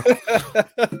album cover.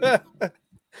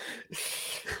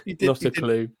 Not a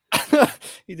clue.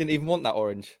 You didn't even want that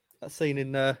orange. That scene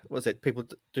in, what was it? People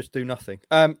Just Do Nothing.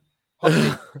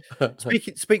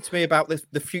 Speak to me about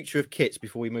the future of kits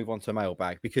before we move on to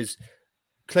mailbag, because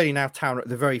clearly now Town are at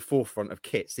the very forefront of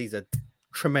kits. These are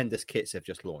tremendous kits they've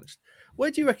just launched.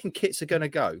 Where do you reckon kits are going to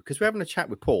go? Because we're having a chat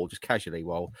with Paul just casually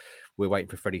while we're waiting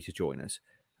for Freddie to join us.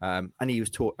 And he was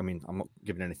talking, I mean, I'm not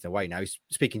giving anything away now. He's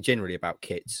speaking generally about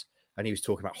kits, and he was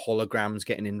talking about holograms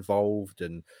getting involved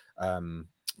and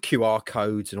QR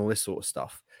codes and all this sort of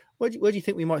stuff. Where do you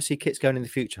think we might see kits going in the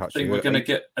future? I think we're going to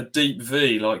get a deep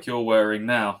V like you're wearing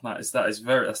now. That's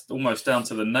almost down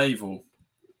to the navel.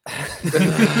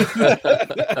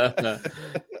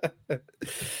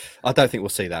 I don't think we'll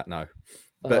see that, no.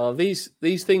 But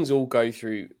these things all go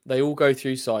through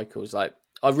cycles. Like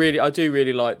I do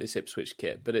really like this Ipswich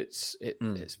kit, but it's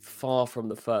far from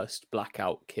the first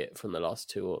blackout kit from the last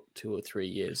two or 3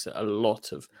 years. A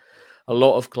lot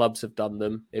of clubs have done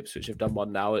them. Ipswich have done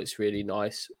one now. It's really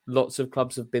nice. Lots of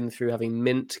clubs have been through having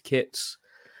mint kits.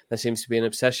 There seems to be an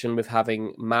obsession with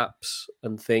having maps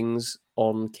and things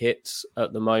on kits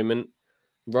at the moment.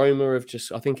 Roma have just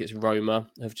got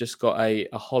a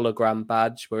hologram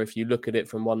badge where if you look at it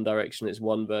from one direction, it's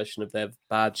one version of their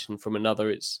badge, and from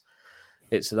another, it's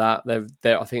that.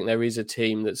 I think there is a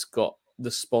team that's got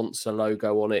the sponsor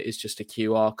logo on it. It's just a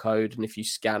QR code, and if you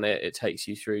scan it, it takes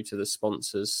you through to the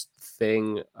sponsors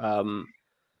thing.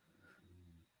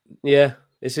 Yeah,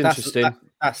 it's interesting.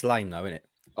 That's lame, though, isn't it?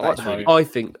 I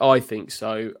think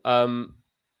so.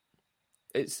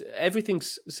 It's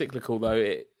everything's cyclical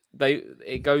though.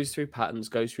 It goes through patterns,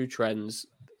 goes through trends.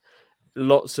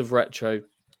 Lots of retro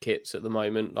kits at the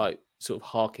moment, like sort of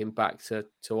harking back to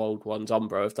old ones.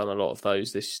 Umbro have done a lot of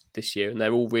those this year, and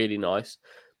they're all really nice.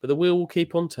 But the wheel will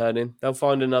keep on turning. They'll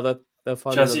find another.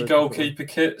 Jazzy goalkeeper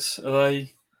kits. Are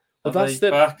they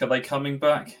back? Are they coming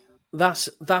back? That's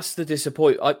the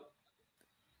disappointment.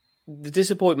 The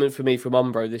disappointment for me from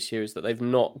Umbro this year is that they've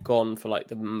not gone for like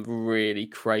the really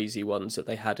crazy ones that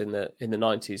they had in the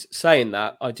 90s. Saying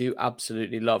that, I do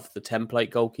absolutely love the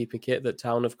template goalkeeper kit that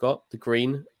Town have got, the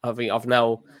green. I think I've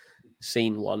now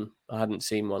seen one. I hadn't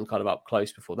seen one kind of up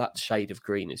close before. That shade of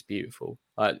green is beautiful.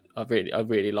 I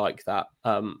really like that.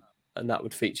 And that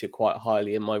would feature quite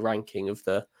highly in my ranking of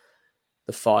the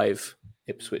 5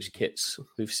 Ipswich kits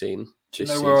we've seen. Do you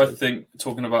know where season. I think,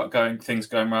 talking about things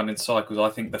going around in cycles, I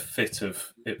think the fit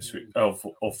of Ipswich of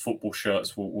football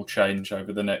shirts will change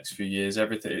over the next few years.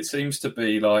 Everything, it seems to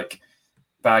be like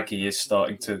baggy is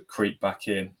starting to creep back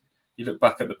in. You look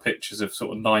back at the pictures of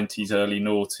sort of 90s, early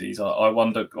noughties, I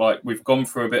wonder, like, we've gone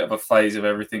through a bit of a phase of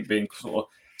everything being sort of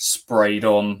sprayed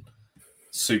on,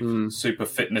 super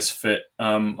fitness fit.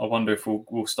 I wonder if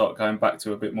we'll start going back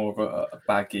to a bit more of a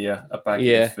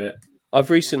baggier fit. I've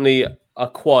recently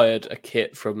acquired a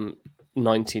kit from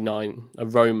 99, a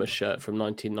Roma shirt from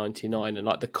 1999, and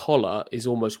like the collar is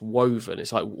almost woven.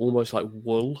 It's like almost like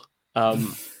wool, and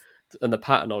the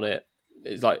pattern on it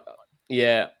is like,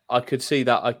 yeah, I could see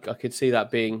that. I could see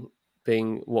that being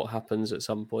what happens at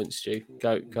some point. Stu,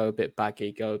 go a bit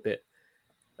baggy, go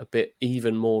a bit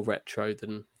even more retro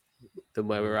than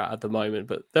where we're at the moment.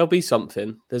 But there'll be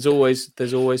something. There's always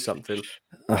something.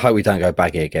 I hope we don't go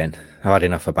baggy again. I've had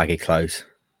enough of baggy clothes.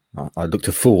 I looked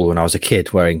a fool when I was a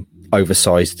kid wearing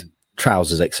oversized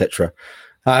trousers, etc.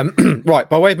 Right,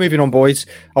 by way of moving on, boys,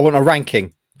 I want a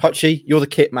ranking. Hutchie, you're the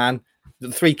kit man.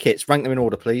 The 3 kits, rank them in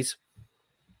order, please.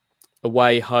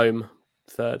 Away, home,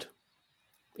 third.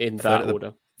 In that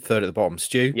order. Third at the bottom.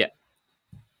 Stu? Yeah.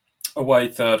 Away,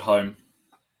 third, home.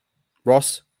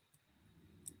 Ross?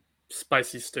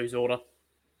 Spacey Stu's order.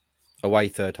 Away,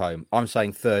 third, home. I'm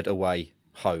saying third, away,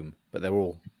 home. But they're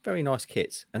all very nice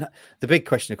kits. And the big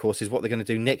question, of course, is what they're going to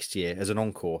do next year as an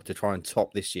encore to try and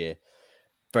top this year.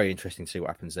 Very interesting to see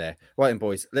what happens there. Right then,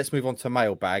 boys, let's move on to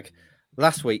mailbag.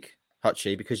 Last week,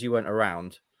 Hutchie, because you weren't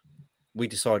around, we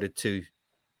decided to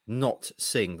not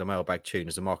sing the mailbag tune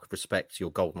as a mark of respect to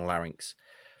your golden larynx,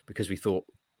 because we thought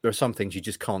there are some things you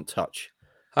just can't touch.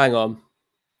 Hang on.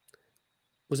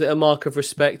 Was it a mark of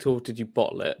respect or did you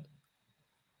bottle it?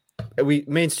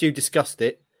 Me and Stu discussed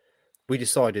it. We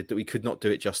decided that we could not do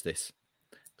it justice.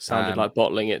 Sounded like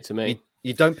bottling it to me.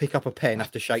 You don't pick up a pen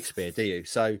after Shakespeare, do you?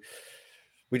 So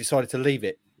we decided to leave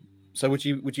it. So would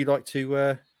you like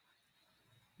to?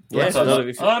 Yes. I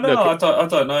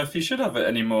don't know if you should have it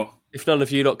anymore. If none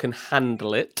of you lot can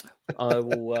handle it, I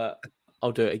will.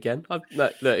 I'll do it again.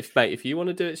 Look, if you want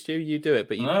to do it, Stu, you do it.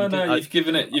 But you've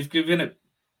given it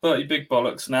 30 big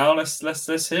bollocks. Now let's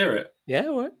hear it. Yeah,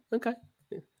 all right, okay.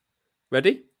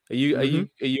 Ready? Are you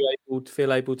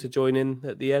able to join in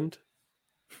at the end?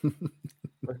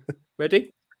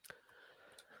 Ready?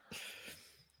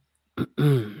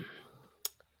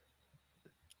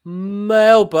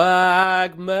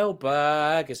 Mailbag.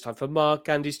 It's time for Mark,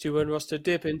 Andy, Stu, and Ross to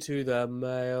dip into the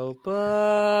mailbag.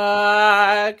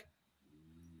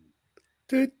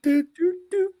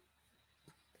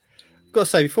 Got to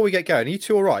say, before we get going, are you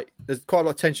two all right? There's quite a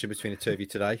lot of tension between the two of you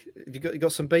today. Have you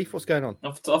got some beef? What's going on?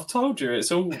 I've told you,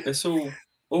 it's all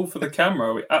for the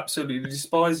camera. We absolutely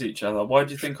despise each other. Why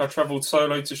do you think I travelled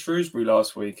solo to Shrewsbury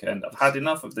last weekend? I've had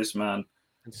enough of this man.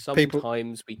 And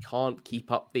sometimes we can't keep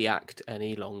up the act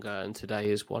any longer, and today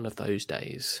is one of those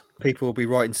days. People will be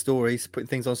writing stories, putting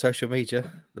things on social media.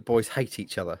 The boys hate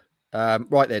each other.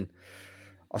 Right then,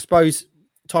 I suppose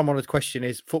time-honoured question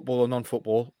is football or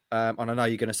non-football, and I know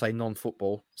you're going to say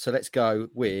non-football. So let's go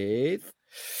with.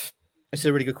 This is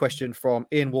a really good question from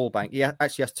Ian Wallbank. He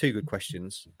actually has 2 good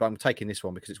questions, but I'm taking this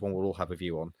one because it's one we'll all have a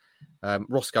view on.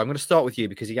 Roscoe, I'm going to start with you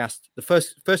because he asked the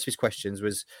first of his questions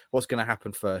was what's going to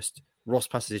happen first? Ross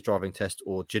passes his driving test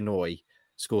or Janoi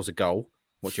scores a goal?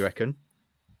 What do you reckon?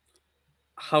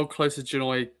 How close has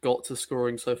Janoi got to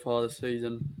scoring so far this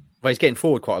season? Well, he's getting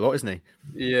forward quite a lot, isn't he?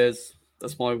 He is.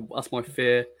 That's my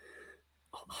fear.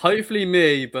 Hopefully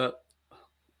me, but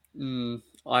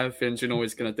I have been Janoi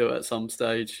is going to do it at some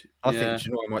stage. I think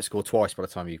Janoi might score twice by the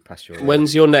time you pass your.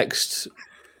 When's your next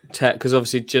test? Because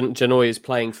obviously Janoi is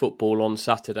playing football on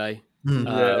Saturday,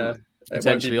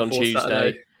 potentially on Tuesday,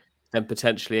 Saturday. And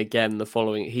potentially again the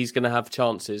following. He's going to have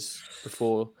chances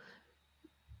before.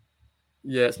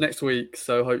 Yeah, it's next week,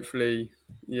 so hopefully,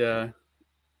 yeah.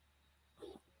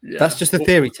 That's just a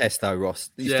theory test, though,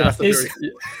 Ross. Yeah.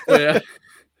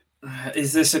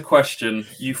 Is this a question?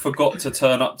 You forgot to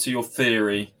turn up to your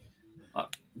theory.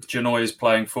 Janoi is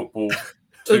playing football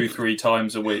 2-3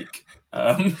 times a week.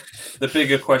 The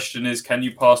bigger question is, can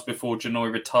you pass before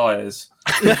Janoi retires?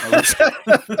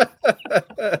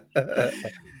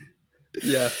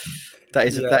 Yeah, that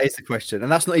is the question, and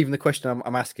that's not even the question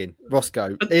I'm asking.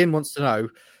 Roscoe, Ian wants to know: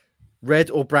 red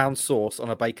or brown sauce on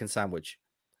a bacon sandwich?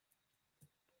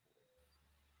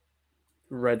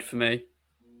 Red for me.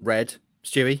 Red,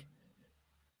 Stewie.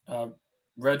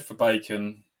 Red for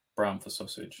bacon, brown for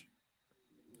sausage.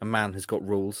 A man has got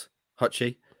rules.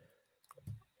 Hutchie.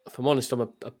 If I'm honest, I'm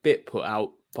a bit put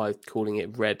out by calling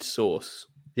it red sauce.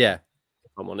 Yeah,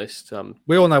 if I'm honest.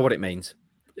 We all know what it means.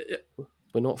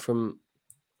 We're not from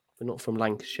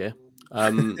Lancashire.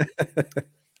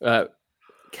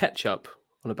 Ketchup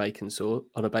on a bacon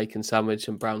sandwich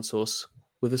and brown sauce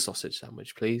with a sausage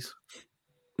sandwich, please.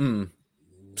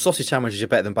 Sausage sandwiches are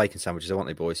better than bacon sandwiches, aren't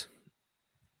they, boys?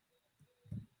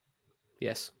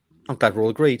 Yes. I'm glad we're all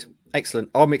agreed. Excellent.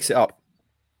 I'll mix it up.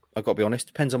 I've got to be honest.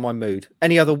 Depends on my mood.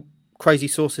 Any other crazy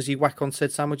sauces you whack on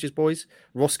said sandwiches, boys?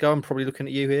 Roscoe, I'm probably looking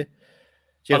at you here.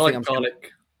 I like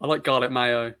garlic. I like garlic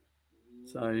mayo.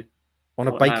 So on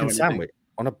a bacon sandwich.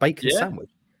 On a bacon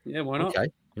sandwich. Yeah, why not?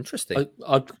 Okay, interesting.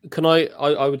 I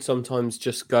would sometimes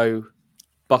just go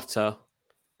butter,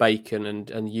 bacon,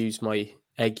 and use my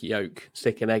egg yolk,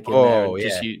 stick an egg in there, and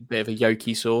just use a bit of a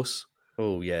yolky sauce.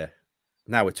 Oh yeah.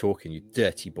 Now we're talking, you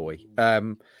dirty boy.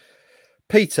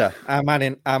 Peter, our man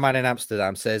in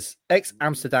Amsterdam, says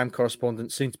ex-Amsterdam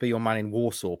correspondent, soon to be your man in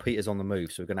Warsaw. Peter's on the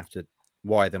move, so we're going to have to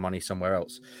wire the money somewhere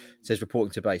else. It says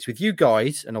reporting to base. With you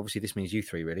guys, and obviously this means you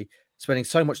three really, spending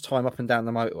so much time up and down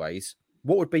the motorways,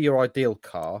 what would be your ideal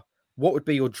car? What would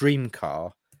be your dream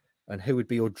car? And who would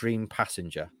be your dream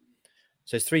passenger?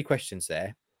 So there's 3 questions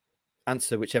there.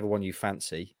 Answer whichever one you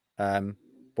fancy.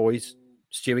 Boys,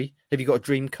 Stewie, have you got a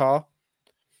dream car?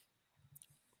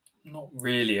 Not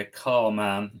really a car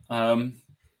man.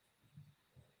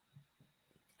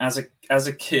 As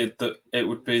a kid, that it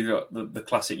would be the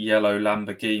classic yellow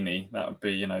Lamborghini. That would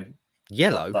be,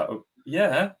 Yellow? That would,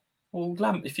 yeah. Well,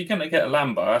 if you're going to get a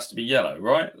Lambo, it has to be yellow,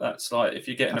 right? That's like, if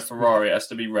you're getting a Ferrari, it has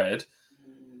to be red.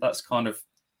 That's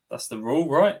the rule,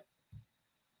 right?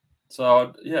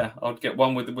 So I'd get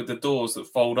one with the doors that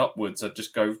fold upwards. I'd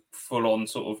just go full on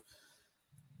sort of,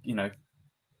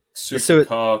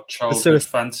 supercar childhood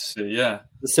fantasy. Yeah,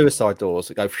 the suicide doors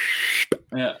that go.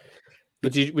 Yeah.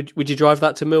 Would you drive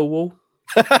that to Millwall?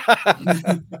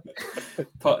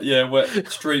 But where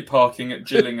street parking at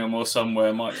Gillingham or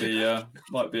somewhere might be a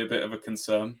bit of a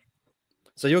concern.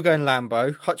 So you're going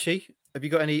Lambo, Hutchie. Have you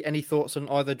got any thoughts on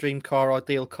either dream car,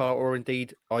 ideal car, or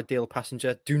indeed ideal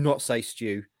passenger? Do not say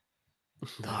Stu.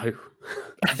 No.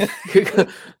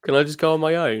 Can I just go on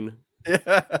my own?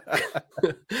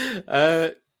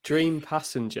 Dream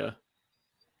passenger.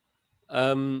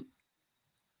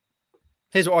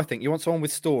 Here's what I think. You want someone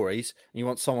with stories, and you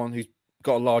want someone who's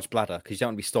got a large bladder, because you don't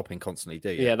want to be stopping constantly, do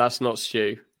you? Yeah, that's not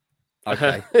Stu.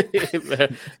 Okay.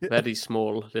 Very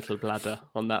small little bladder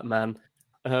on that man.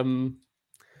 I'll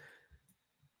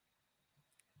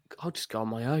just go on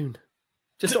my own.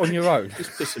 Just on your own.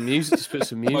 Just put some music.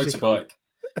 Motorbike.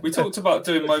 We talked about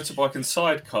doing motorbike and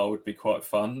sidecar would be quite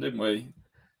fun, didn't we?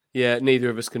 Yeah, neither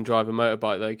of us can drive a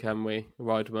motorbike though, can we?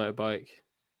 Ride a motorbike.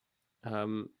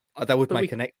 That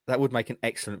would make an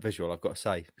excellent visual, I've got to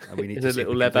say. And we need to a see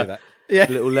little if we can leather, do that.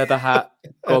 little leather hat,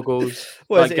 goggles,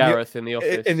 like Gareth in the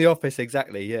office. In the office,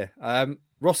 exactly. Yeah.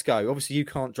 Roscoe, obviously you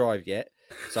can't drive yet,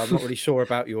 so I'm not really sure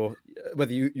about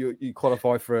whether you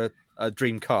qualify for a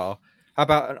dream car. How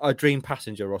about a dream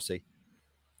passenger, Rossi?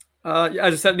 As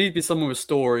I said, it needs to be someone with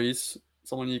stories,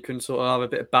 someone you can sort of have a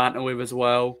bit of banter with as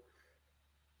well.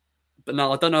 But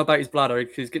no, I don't know about his bladder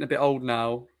because he's getting a bit old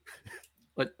now.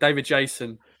 Like David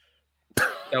Jason,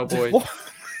 Boy.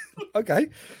 Okay.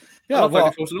 Yeah, I've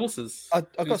Horse and Horses.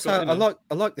 I've got to say, I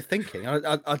like the thinking.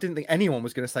 I didn't think anyone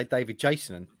was going to say David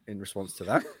Jason in response to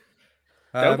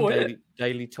that.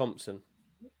 Daley Thompson.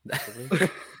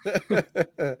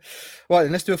 Right,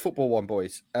 then let's do a football one,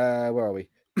 boys. Where are we?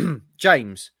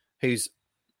 James, who's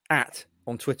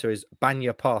on Twitter is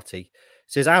Banya Party,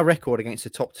 says our record against the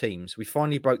top teams. We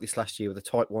finally broke this last year with a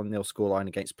tight 1-0 scoreline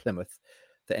against Plymouth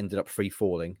that ended up free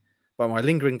falling. But my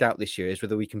lingering doubt this year is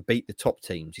whether we can beat the top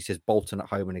teams. He says Bolton at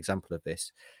home, an example of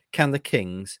this. Can the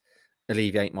Kings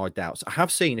alleviate my doubts? I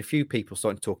have seen a few people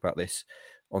starting to talk about this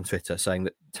on Twitter, saying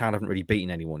that Town haven't really beaten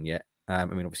anyone yet. I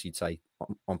mean, obviously, you'd say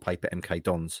on paper, MK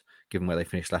Dons, given where they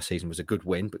finished last season, was a good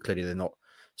win, but clearly they're not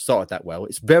started that well.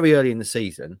 It's very early in the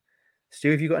season.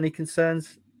 Stu, have you got any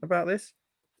concerns about this?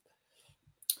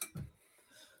 I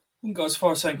wouldn't go as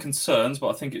far as saying concerns, but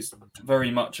I think it's very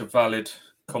much a valid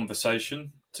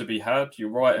conversation to be had. You're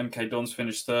right, MK Dons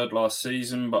finished third last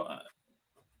season, but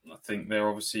I think they're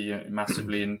obviously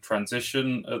massively in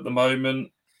transition at the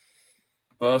moment.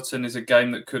 Burton is a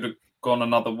game that could have gone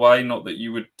another way, not that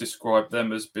you would describe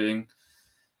them as being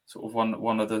sort of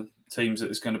one of the teams that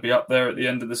is going to be up there at the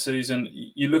end of the season.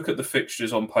 You look at the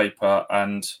fixtures on paper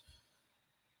and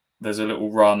there's a little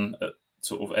run at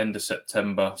sort of end of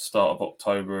September, start of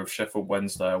October of Sheffield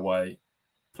Wednesday away,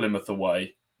 Plymouth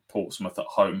away, Portsmouth at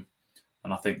home.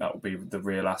 And I think that will be the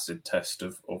real acid test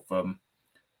of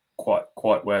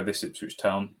quite where this Ipswich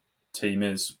Town team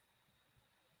is.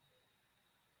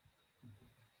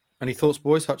 Any thoughts,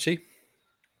 boys? Hutchie?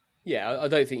 Yeah, I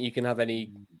don't think you can have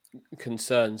any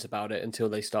concerns about it until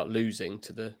they start losing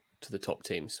to the top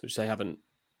teams, which they haven't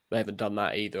done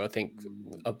that either. I think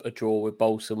a draw with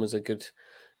Bolton was a good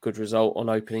result on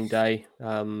opening day.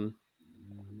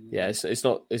 It's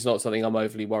not something I'm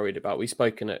overly worried about. We've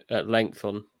spoken at length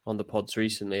on the pods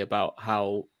recently about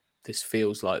how this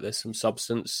feels like there's some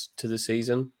substance to the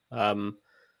season, and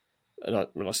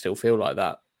I still feel like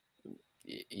that.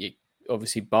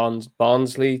 Obviously,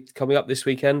 Barnsley coming up this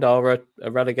weekend are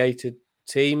a relegated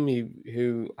team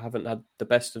who haven't had the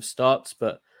best of starts,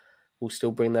 but will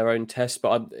still bring their own test.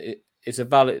 But it's a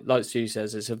valid, like Stu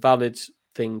says, it's a valid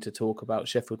thing to talk about.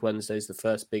 Sheffield Wednesday is the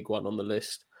first big one on the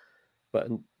list, but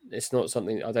it's not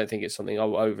something. I don't think it's something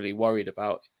I'm overly worried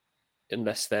about,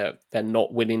 unless they're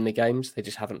not winning the games. They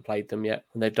just haven't played them yet,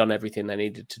 and they've done everything they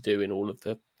needed to do in all of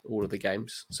the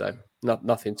games. So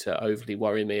nothing to overly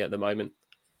worry me at the moment.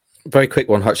 Very quick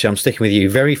one, Hutchie. I'm sticking with you.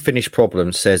 Very Finished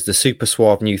Problems says the Super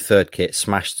Suave new third kit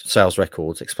smashed sales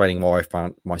records, explaining why I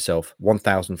found myself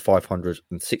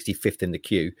 1,565th in the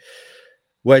queue.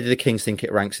 Where do the Kings think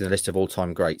it ranks in the list of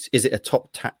all-time greats? Is it a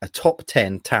top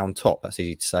 10 town top? That's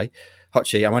easy to say.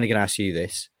 Hutchie, I'm only going to ask you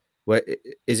this. Where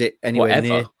is it anywhere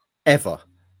near? Ever?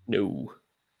 No.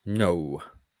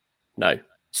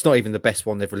 It's not even the best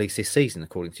one they've released this season,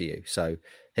 according to you. So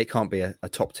it can't be a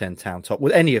top 10 town top.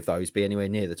 Would any of those be anywhere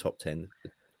near the top 10?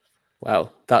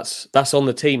 Well, that's on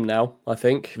the team now, I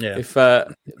think. Yeah. If I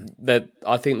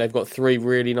think they've got 3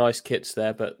 really nice kits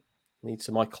there, but need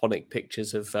some iconic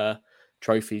pictures of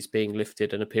trophies being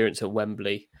lifted, an appearance at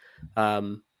Wembley,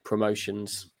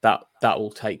 promotions. That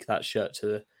will take that shirt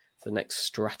to the next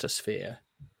stratosphere.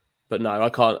 But no, I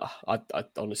can't. I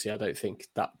honestly, I don't think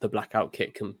that the blackout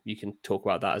kit you can talk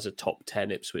about that as a top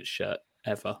 10 Ipswich shirt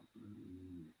ever.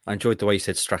 I enjoyed the way you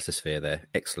said stratosphere there.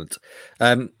 Excellent.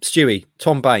 Stewie,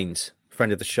 Tom Baines,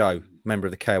 friend of the show, member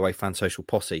of the KOA Fan Social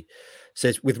Posse,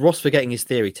 says, with Ross forgetting his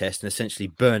theory test and essentially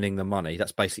burning the money,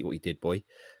 that's basically what he did, boy.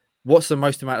 What's the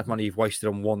most amount of money you've wasted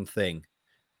on one thing?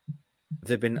 Have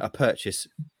there been a purchase,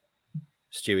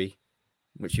 Stewie,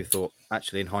 which you thought,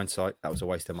 actually, in hindsight, that was a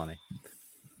waste of money?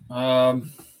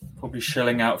 Probably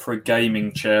shelling out for a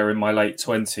gaming chair in my late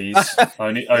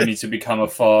 20s, only to become a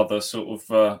father sort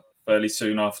of fairly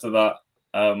soon after that.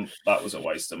 That was a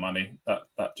waste of money.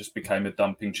 That just became a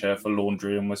dumping chair for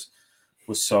laundry and was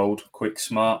sold quick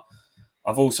smart.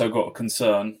 I've also got a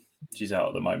concern. She's out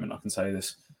at the moment, I can say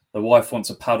this. The wife wants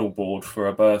a paddleboard for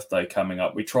her birthday coming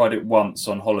up. We tried it once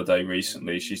on holiday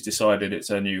recently. She's decided it's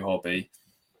her new hobby.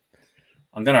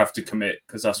 I'm going to have to commit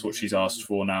because that's what she's asked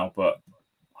for now, but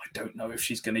I don't know if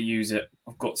she's going to use it.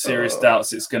 I've got serious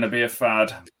doubts it's going to be a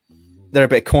fad. They're a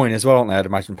bit of coin as well, aren't they? I'd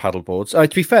imagine paddle boards. To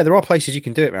be fair, there are places you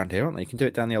can do it around here, aren't they? You can do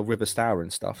it down the old River Stour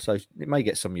and stuff. So it may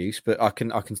get some use, but I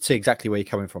can see exactly where you're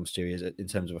coming from, Stewie, in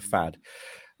terms of a fad.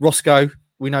 Roscoe,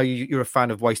 we know you're a fan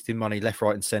of wasting money left,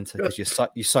 right, and centre because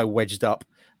you're so wedged up.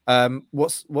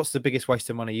 What's the biggest waste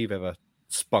of money you've ever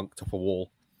spunked off a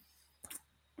wall?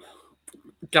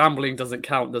 Gambling doesn't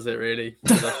count, does it? Really?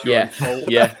 Yeah.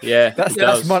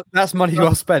 That's money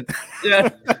well spent. Yeah.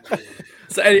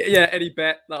 So any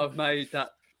bet that I've made that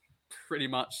pretty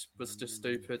much was just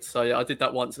stupid. So yeah, I did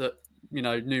that once at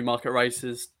Newmarket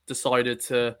races. Decided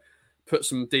to put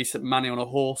some decent money on a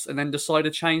horse, and then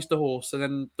decided to change the horse. And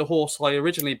then the horse I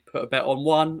originally put a bet on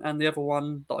won, and the other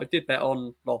one that I did bet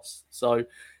on lost. So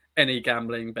any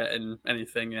gambling, betting,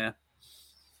 anything, yeah.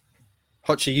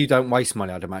 Hotchie, you don't waste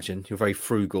money, I'd imagine. You're very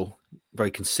frugal,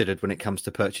 very considered when it comes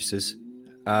to purchases.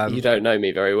 You don't know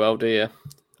me very well, do you?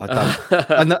 I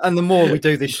don't. and the more we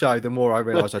do this show, the more I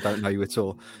realise I don't know you at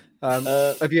all.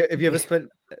 Have you ever spent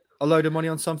a load of money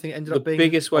on something that ended up being the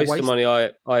biggest waste of money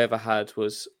I ever had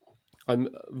was I'm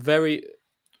very,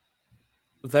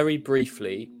 very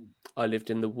briefly, I lived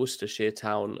in the Worcestershire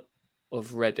town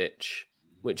of Redditch,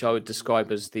 which I would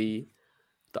describe as the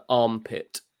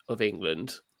armpit of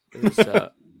England. It was an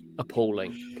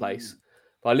appalling place.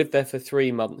 But I lived there for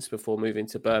 3 months before moving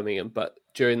to Birmingham. But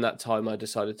during that time, I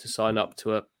decided to sign up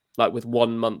to with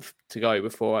 1 month to go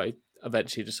before I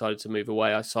eventually decided to move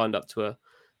away. I signed up to a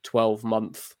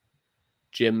 12-month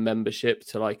gym membership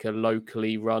to like a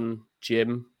locally run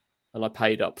gym, and I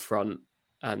paid up front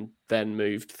and then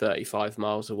moved 35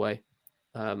 miles away,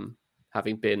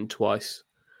 having been twice.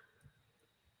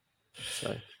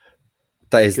 So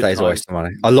that is a waste of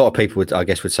money. A lot of people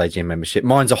would say gym membership.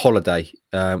 Mine's a holiday.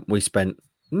 We spent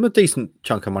a decent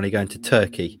chunk of money going to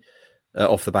Turkey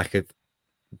off the back of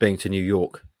being to New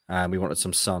York. We wanted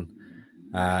some sun.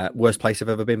 Worst place I've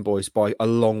ever been, boys, by a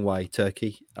long way.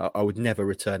 Turkey. I would never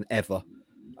return ever.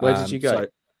 Where did you go? So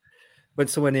went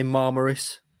somewhere near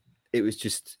Marmaris. It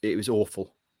was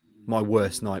awful. My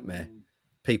worst nightmare.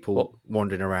 People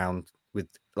wandering around with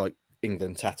like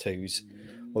England tattoos,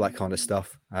 all that kind of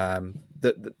stuff.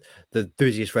 The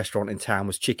busiest restaurant in town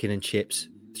was Chicken and Chips,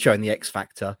 showing the X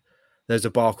Factor. There's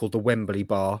a bar called the Wembley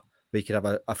Bar where you could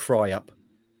have a fry up.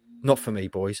 Not for me,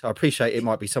 boys. I appreciate it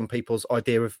might be some people's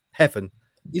idea of heaven.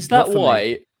 Is that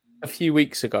why a few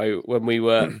weeks ago when we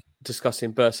were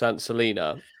discussing Bursa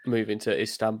Selina moving to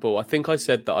Istanbul, I think I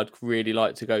said that I'd really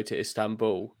like to go to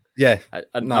Istanbul. Yeah.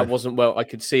 And that wasn't I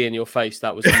could see in your face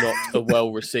that was not a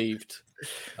well received.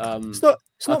 It's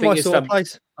not my sort of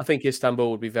place. I think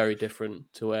Istanbul would be very different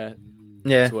to where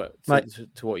to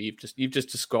what you've just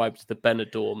described, the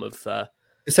Benidorm of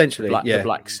essentially the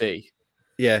Black Sea.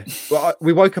 Yeah. Well,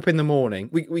 we woke up in the morning.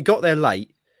 We got there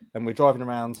late and we're driving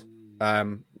around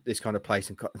this kind of place.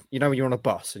 And when you're on a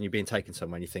bus and you're being taken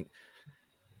somewhere and you think,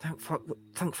 thank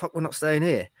fuck we're not staying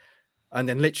here. And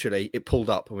then literally it pulled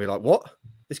up, and we were like, "What?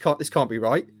 This can't be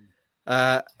right."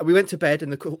 We went to bed,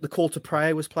 and the call to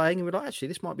prayer was playing, and we were like, "Actually,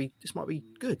 this might be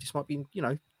good. This might be,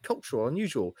 cultural,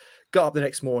 unusual." Got up the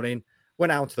next morning,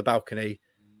 went out onto the balcony.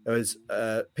 There was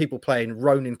people playing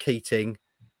Ronan Keating,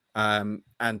 and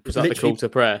was that the call to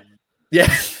prayer?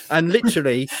 Yeah, and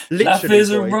literally, life is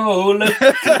a roller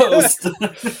coaster.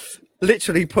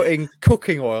 Literally putting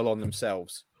cooking oil on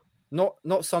themselves, not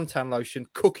suntan lotion,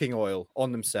 cooking oil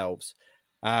on themselves.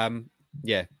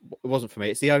 Yeah, it wasn't for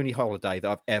me. It's the only holiday that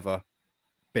I've ever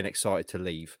been excited to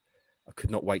leave. I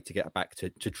could not wait to get back to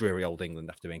dreary old England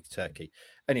after being to Turkey.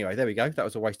 Anyway, there we go. That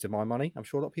was a waste of my money. I'm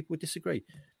sure a lot of people would disagree.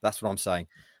 That's what I'm saying.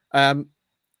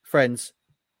 Friends,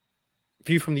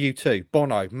 view from the U2,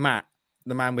 Bono, Matt,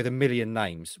 the man with a million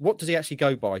names. What does he actually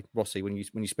go by, Rossi, when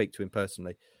you speak to him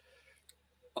personally?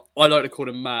 I like to call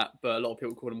him Matt, but a lot of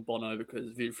people call him Bono because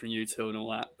view from U2 and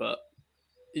all that. But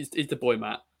he's the boy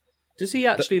Matt. Does he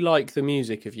actually like the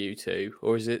music of U2,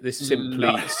 or is it this simply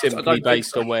No,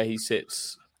 based on where he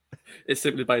sits? It's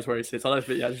simply based where he sits. I don't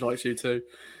think he actually likes U2.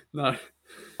 No, He's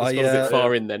got a bit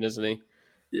far in then, isn't he?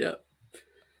 Yeah.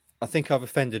 I think I've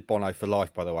offended Bono for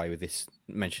life, by the way, with this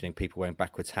mentioning people wearing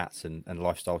backwards hats and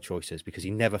lifestyle choices, because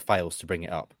he never fails to bring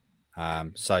it up.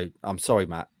 So I'm sorry,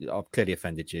 Matt. I've clearly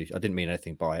offended you. I didn't mean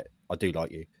anything by it. I do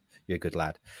like you. You're a good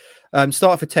lad.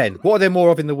 Start for 10. What are there more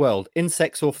of in the world?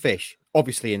 Insects or fish?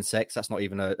 Obviously insects. That's not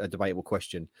even a debatable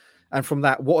question. And from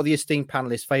that, what are the esteemed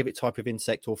panelists' favourite type of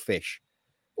insect or fish?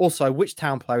 Also, which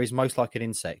town player is most like an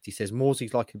insect? He says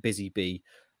Morsey's like a busy bee.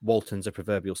 Walton's a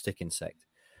proverbial stick insect.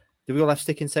 Did we all have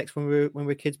stick insects when we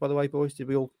were kids, by the way, boys? Did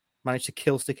we all manage to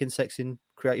kill stick insects in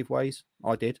creative ways?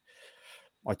 I did.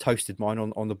 I toasted mine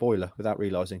on the boiler without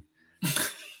realising.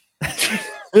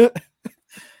 Well,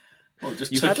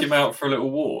 just took him out for a little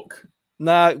walk.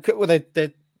 No, well,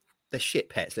 they're shit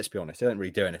pets, let's be honest. They don't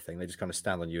really do anything. They just kind of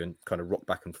stand on you and kind of rock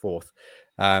back and forth.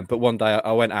 But one day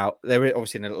I went out. They were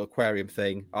obviously in a little aquarium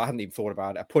thing. I hadn't even thought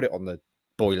about it. I put it on the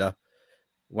boiler,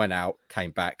 went out,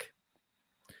 came back.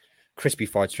 Crispy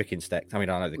fried stick insect. I mean,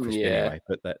 I know they're crispy anyway,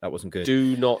 but that wasn't good.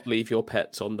 Do not leave your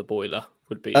pets on the boiler.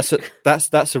 Would be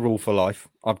that's a rule for life.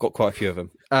 I've got quite a few of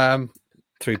them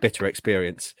through bitter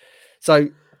experience. So,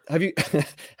 have you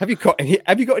got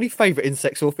any favourite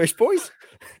insects or fish, boys?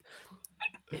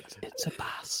 It's a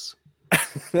bass.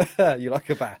 You like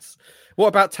a bass? What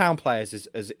about town players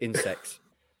as insects?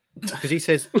 Because he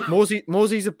says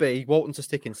Morsey's a bee, Walton's a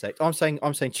stick insect. I'm saying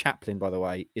Chaplin, by the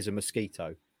way, is a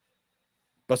mosquito.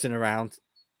 Buzzing around,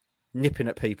 nipping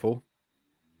at people.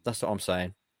 That's what I'm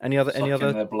saying. Any other?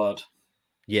 Their blood.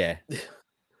 Yeah.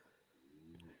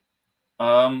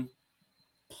 I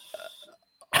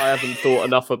haven't thought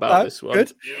enough about this one.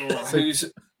 Good.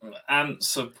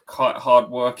 Ants are quite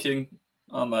hardworking,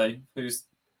 aren't they? Who's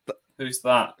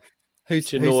that?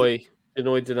 Janoi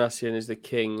Danasian is the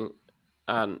king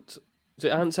ant. Do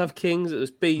ants have kings?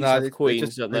 There's bees have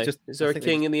queens, don't they? Is there a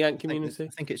king in the ant community?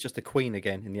 I think it's just a queen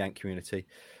again in the ant community.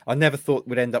 I never thought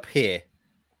we'd end up here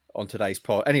on today's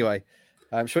pod. Anyway,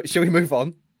 shall we move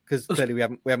on? Because clearly we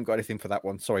haven't got anything for that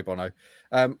one. Sorry, Bono.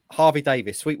 Harvey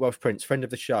Davis, Sweet Welsh Prince, friend of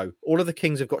the show. All of the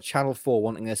kings have got Channel 4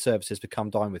 wanting their services to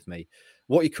come dine with me.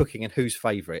 What are you cooking and who's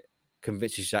favourite?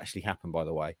 Convinced it should actually happen, by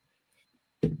the way.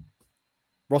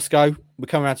 Roscoe, we're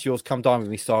coming around to yours. Come dine with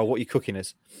me style. What are you cooking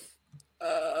as?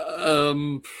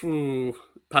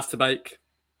 Pasta bake,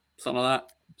 something like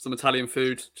that. Some Italian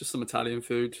food, just some Italian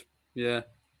food. Yeah,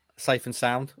 safe and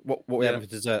sound. What we having for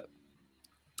dessert?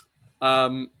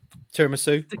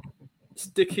 Tiramisu,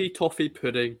 sticky toffee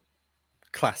pudding.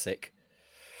 Classic.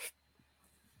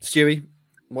 Stewie,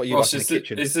 what are you like in the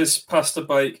kitchen? Is this pasta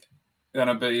bake going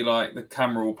to be like the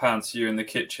camera will pan to you in the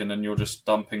kitchen and you're just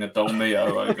dumping a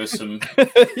dolmio over some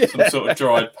sort of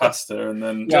dried pasta and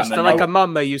then... like a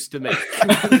mama used to make.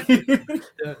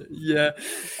 Yeah.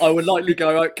 I would likely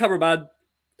go, right, cameraman,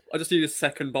 I just need a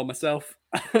second by myself.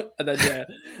 And then,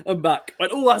 I'm back.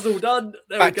 Went, that's all done.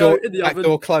 There we go, in the oven. Back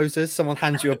door closes, someone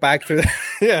hands you a bag through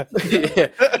Yeah.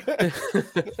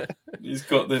 He's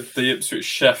got the Ipswich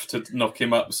chef to knock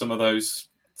him up some of those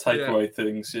takeaway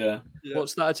things, yeah.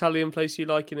 What's that Italian place you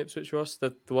like in Ipswich, Ross? The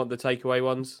takeaway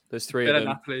ones? There's three of them.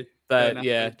 Napoli.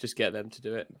 Just get them to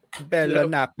do it. Bella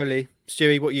Napoli.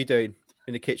 Stewie, what are you doing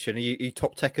in the kitchen? Are you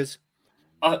top techers?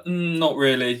 Not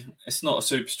really. It's not a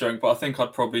super strength, but I think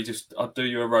I'd do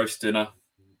you a roast dinner.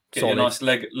 Get you a nice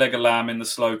leg of lamb in the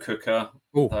slow cooker.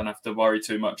 Ooh. Don't have to worry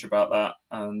too much about that.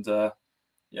 And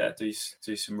do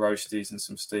some roasties and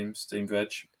some steamed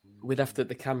veg.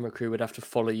 The camera crew would have to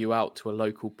follow you out to a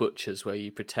local butcher's where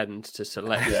you pretend to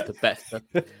select the best.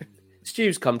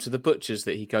 Stu's come to the butchers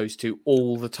that he goes to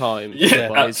all the time. Yeah,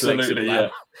 to buy his legs of absolutely.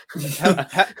 lamb.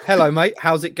 Yeah. Hello, mate.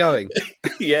 How's it going?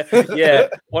 yeah.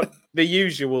 What the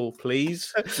usual,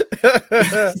 please?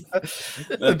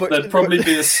 There'd probably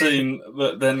be a scene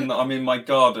that then I'm in my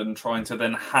garden trying to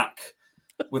then hack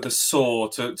with a saw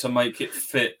to make it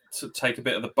fit, to take a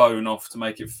bit of the bone off to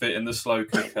make it fit in the slow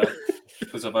cooker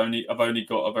because I've only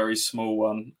got a very small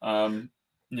one. And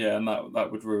that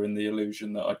would ruin the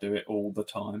illusion that I do it all the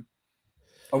time.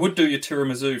 I would do your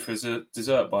tiramisu for a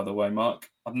dessert, by the way,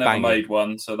 Mark. I've never made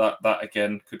one, so that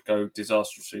again could go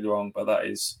disastrously wrong. But that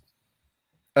is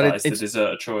the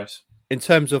dessert of choice. In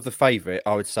terms of the favourite,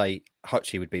 I would say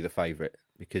Hutchie would be the favourite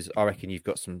because I reckon you've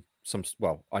got some.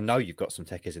 Well, I know you've got some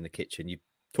techers in the kitchen. You've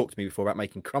talked to me before about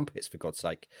making crumpets, for God's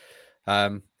sake.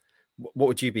 What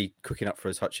would you be cooking up for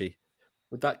us, Hutchie?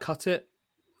 Would that cut it?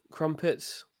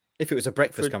 Crumpets? If it was a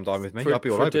breakfast, come dine with me. I'd be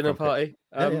all over a dinner crumpets.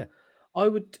 party. Yeah.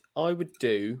 I'd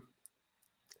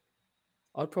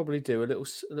probably do a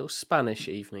little Spanish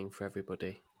evening for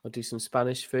everybody. I'd do some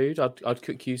Spanish food. I'd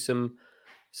cook you some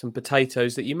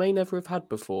potatoes that you may never have had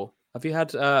before. Have you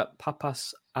had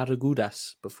papas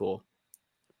aragudas before?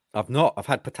 I've not. I've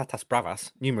had patatas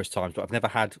bravas numerous times, but I've never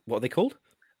had, what are they called?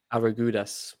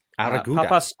 Aragudas. Aragudas.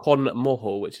 Papas con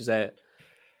mojo, which is a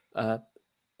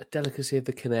delicacy of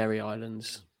the Canary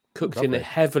Islands.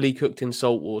 Heavily cooked in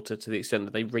salt water to the extent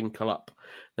that they wrinkle up.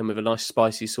 Then with a nice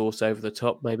spicy sauce over the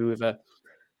top, maybe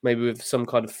with some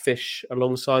kind of fish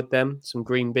alongside them, some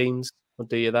green beans. I'll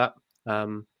do you that.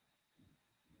 I'm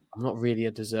not really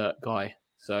a dessert guy,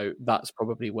 so that's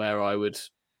probably where I would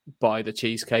buy the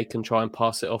cheesecake and try and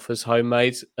pass it off as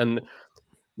homemade. And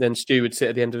then Stu would sit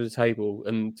at the end of the table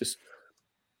and just,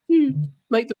 you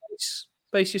make the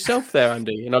base yourself there,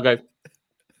 Andy. And I'll go,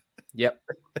 yep.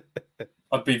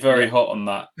 I'd be very hot on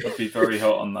that.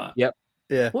 Yep.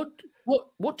 Yeah.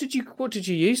 What did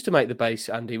you use to make the base,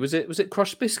 Andy? Was it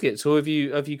crushed biscuits, or have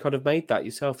you kind of made that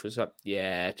yourself? It's like,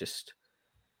 yeah, just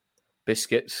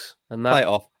biscuits and that. Play it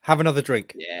off. Have another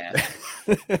drink. Yeah.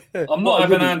 I'm not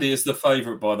having Andy as the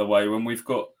favourite, by the way, when we've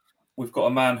got a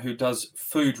man who does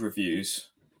food reviews.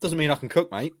 Doesn't mean I can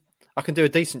cook, mate. I can do a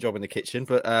decent job in the kitchen,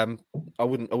 but I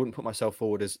wouldn't put myself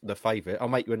forward as the favourite. I'll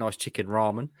make you a nice chicken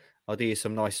ramen. I'll do you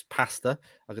some nice pasta.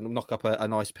 I can knock up a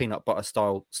nice peanut butter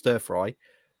style stir fry.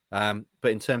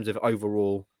 But in terms of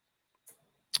overall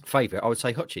favourite, I would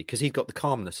say Hutchie because he's got the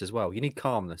calmness as well. You need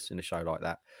calmness in a show like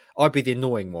that. I'd be the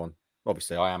annoying one.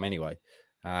 Obviously, I am anyway.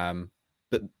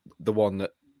 But the one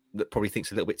that probably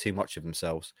thinks a little bit too much of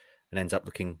themselves and ends up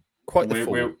looking quite the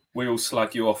fool. We all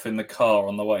slag you off in the car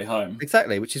on the way home.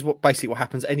 Exactly, which is basically what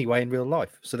happens anyway in real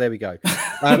life. So there we go.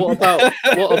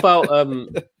 What about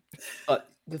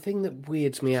the thing that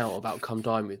weirds me out about Come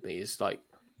Dine With Me is like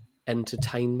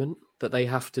entertainment that they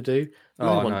have to do.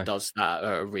 No one does that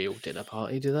at a real dinner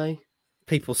party, do they?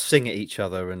 People sing at each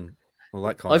other and all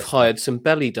that kind of stuff. I've hired some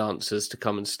belly dancers to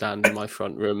come and stand in my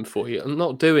front room for you. I'm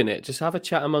not doing it. Just have a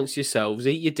chat amongst yourselves,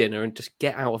 eat your dinner, and just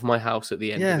get out of my house at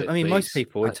the end of it. I mean, please. Most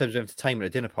people, in terms of entertainment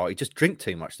at a dinner party, just drink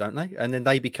too much, don't they? And then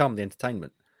they become the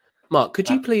entertainment. Mark, could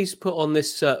you please put on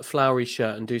this flowery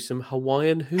shirt and do some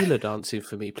Hawaiian hula dancing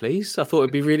for me, please? I thought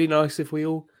it'd be really nice if we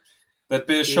all... There'd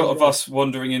be a shot of us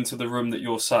wandering into the room that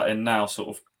you're sat in now, sort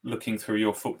of looking through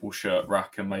your football shirt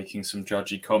rack and making some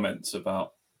judgy comments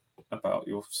about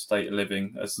your state of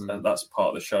living. As that's part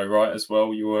of the show, right? As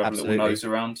well, you were a little nose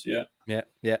around, yeah.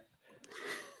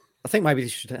 I think maybe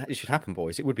this should happen,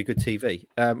 boys. It would be good TV.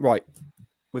 Right,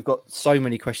 we've got so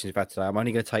many questions we've had today. I'm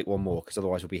only going to take one more because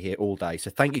otherwise we'll be here all day. So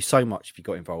thank you so much if you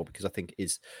got involved because I think it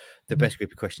is the best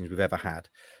group of questions we've ever had.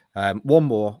 One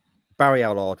more. Barry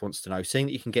Allard wants to know, seeing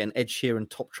that you can get an Ed Sheeran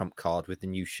Top Trump card with the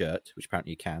new shirt, which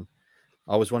apparently you can,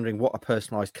 I was wondering what a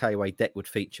personalised KOA deck would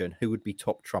feature and who would be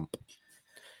Top Trump.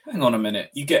 Hang on a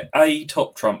minute. You get a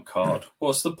Top Trump card.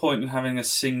 What's the point in having a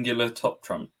singular Top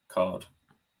Trump card?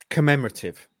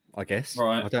 Commemorative, I guess.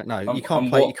 Right. I don't know. You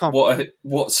can't play.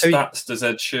 What stats does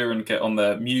Ed Sheeran get on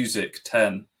there? Music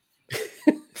 10.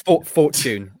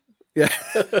 Fortune. Yeah.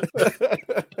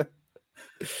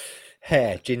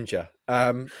 Hair ginger.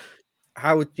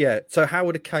 How would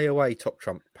a KOA Top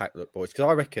Trump pack look, boys? Because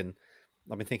I reckon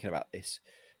I've been thinking about this.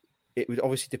 It would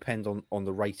obviously depend on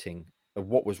the rating of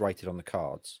what was rated on the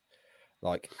cards.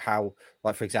 Like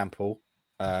for example,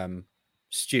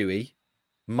 Stewie,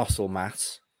 muscle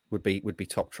mass would be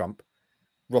Top Trump.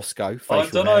 Roscoe, I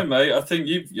don't know, mate. I think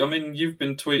you've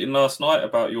been tweeting last night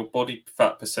about your body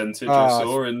fat percentage. I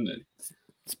saw, and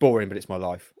it's boring, but it's my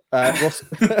life.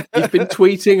 You've been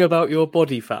tweeting about your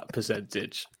body fat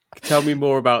percentage. Tell me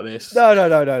more about this. No.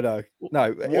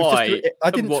 No, Why?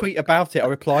 I didn't What? tweet about it. I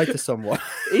replied to someone.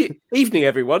 Evening,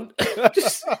 everyone.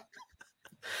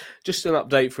 Just an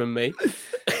update from me.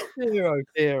 Dear,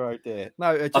 oh dear.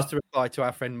 No, just to reply to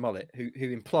our friend Mullet, who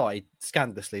implied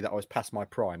scandalously that I was past my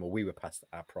prime, or we were past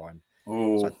our prime.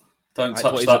 Oh, So don't what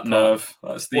touch is a that prime? nerve.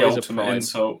 That's the What is a ultimate prime?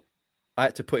 insult. I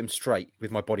had to put him straight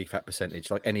with my body fat percentage,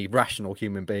 like any rational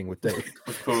human being would do.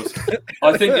 Of course.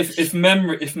 I think if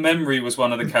memory was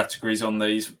one of the categories on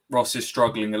these, Ross is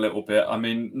struggling a little bit. I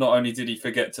mean, not only did he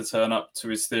forget to turn up to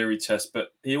his theory test, but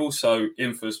he also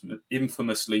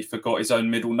infamously forgot his own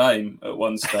middle name at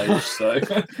one stage. So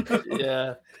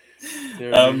Yeah.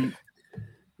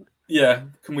 yeah.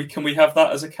 Can we have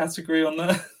that as a category on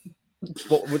there?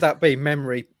 What would that be?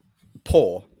 Memory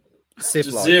poor?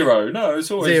 Just zero. No, it's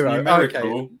always Zero.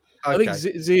 numerical. I think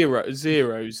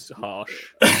zero's harsh.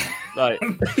 Like,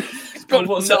 it's got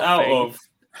What's it out nothing. of?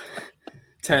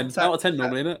 10 out of 10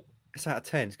 normally, isn't it? It's out of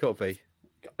 10. It's got to be.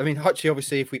 I mean, Hutchie,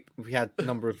 obviously, if we had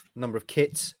number of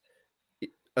kits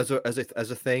as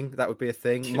a thing, that would be a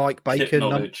thing. Mike Kit Bacon,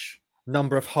 knowledge.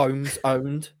 number of homes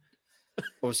owned.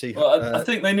 Obviously, Well, I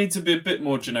think they need to be a bit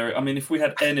more generic. I mean, if we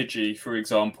had energy, for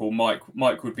example, Mike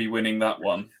would be winning that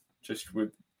one just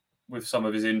with some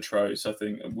of his intros. I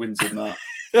think wins in that.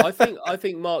 I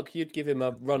think Mark, you'd give him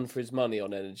a run for his money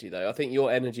on energy, though. I think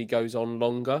your energy goes on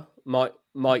longer.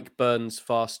 Mike burns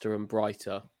faster and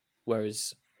brighter,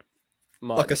 whereas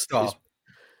Mike, like a star.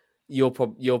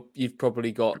 you've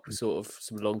probably got sort of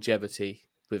some longevity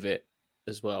with it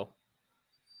as well.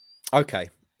 Okay,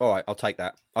 all right, I'll take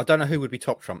that. I don't know who would be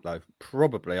top trump though.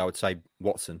 Probably, I would say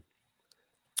Watson.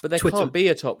 But there Twitter- can't be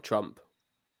a top trump.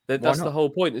 That's not? the whole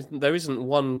point. There isn't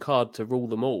one card to rule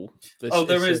them all. There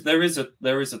is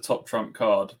a top trump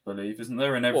card, I believe, isn't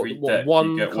there? In every deck,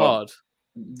 one you get card.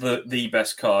 The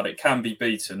best card. It can be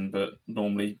beaten, but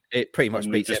normally It pretty much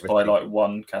beats just everything. by like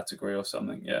one category or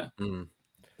something. Yeah. Mm.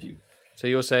 So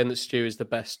you're saying that Stu is the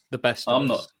best. The best. I'm of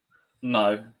not. us.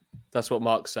 No, That's what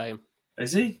Mark's saying.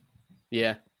 is he?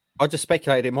 Yeah, I just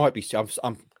speculated it might be.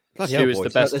 I'm bloody hell, Stu is the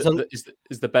boys. best. There's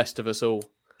Is the best of us all.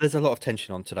 There's a lot of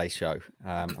tension on today's show.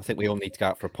 I think we all need to go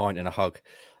out for a pint and a hug.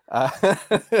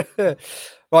 Right,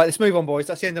 let's move on, boys.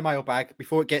 That's the end of mailbag.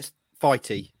 Before it gets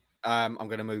fighty, I'm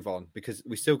going to move on because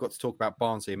we still got to talk about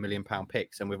Barnsley £1 million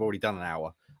picks, and we've already done an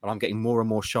hour. And I'm getting more and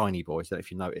more shiny, boys. I don't know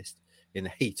if you noticed in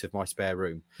the heat of my spare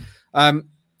room.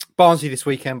 Barnsley this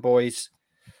weekend, boys.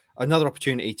 Another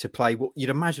opportunity to play what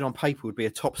you'd imagine on paper would be a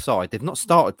top side. They've not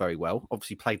started very well.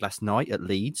 Obviously, played last night at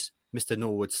Leeds. Mr.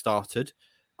 Norwood started.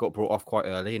 Got brought off quite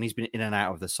early, and he's been in and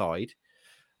out of the side.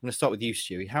 I'm going to start with you,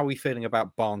 Stewie. How are we feeling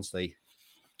about Barnsley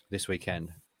this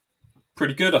weekend?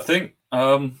 Pretty good, I think.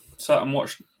 Sat and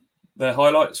watched their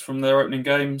highlights from their opening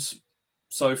games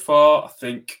so far. I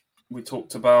think we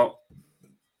talked about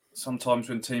sometimes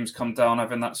when teams come down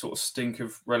having that sort of stink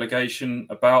of relegation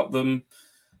about them.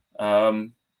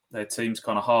 Their team's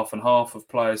kind of half and half of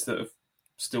players that are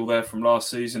still there from last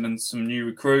season and some new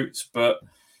recruits, but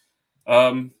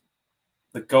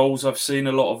the goals I've seen,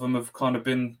 a lot of them have kind of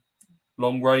been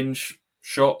long-range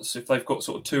shots. If they've got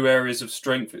sort of two areas of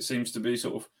strength, it seems to be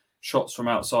sort of shots from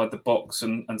outside the box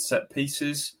and set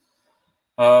pieces.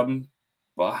 But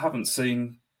I haven't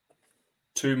seen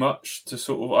too much to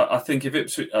sort of... I think if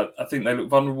Ipswich... I think they look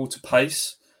vulnerable to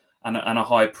pace and a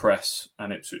high press,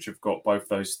 and Ipswich have got both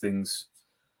those things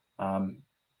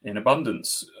in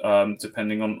abundance,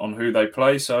 depending on who they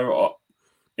play. So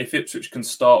if Ipswich can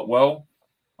start well,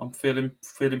 I'm feeling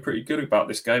pretty good about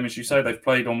this game. As you say, they've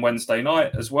played on Wednesday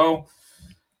night as well.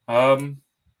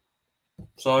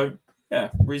 So yeah,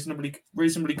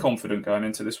 reasonably confident going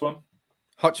into this one.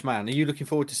 Hutchman, are you looking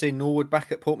forward to seeing Norwood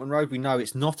back at Portman Road? We know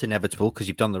it's not inevitable because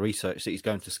you've done the research that he's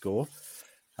going to score.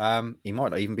 He might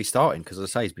not even be starting because,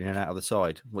 as I say, he's been in and out of the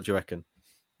side. What do you reckon?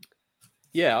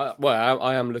 Yeah,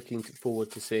 I am looking forward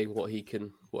to seeing what he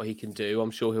can do. I'm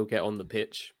sure he'll get on the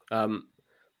pitch.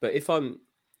 But if I'm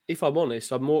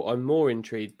honest, I'm more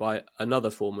intrigued by another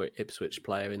former Ipswich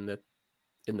player in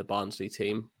the Barnsley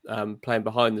team, playing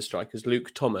behind the strikers,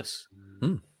 Luke Thomas,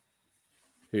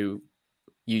 who,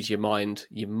 use your mind,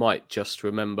 you might just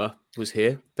remember was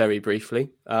here very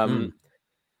briefly. But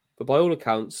by all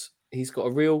accounts, he's got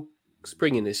a real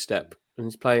spring in his step, and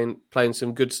he's playing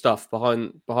some good stuff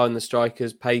behind the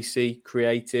strikers. Pacey,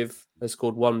 creative, has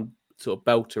scored one sort of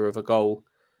belter of a goal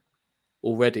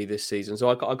already this season. So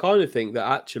I kind of think that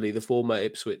actually the former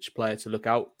Ipswich player to look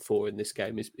out for in this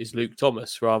game is Luke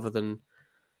Thomas rather than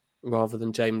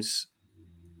James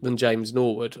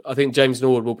Norwood. I think James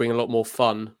Norwood will bring a lot more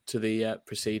fun to the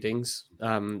proceedings,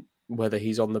 whether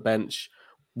he's on the bench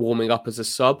warming up as a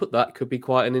sub. That could be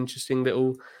quite an interesting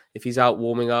little. If he's out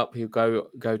warming up, he'll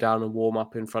go down and warm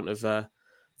up in front of the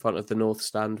north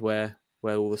stand where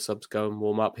all the subs go and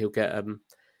warm up. He'll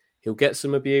get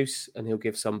some abuse and he'll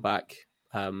give some back.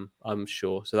 I'm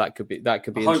sure. So that could be. I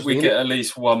hope we get at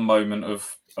least one moment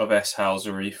of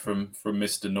S-housery from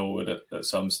Mr. Norwood at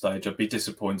some stage. I'd be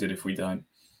disappointed if we don't.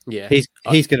 Yeah,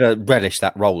 he's going to relish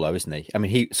that role, though, isn't he? I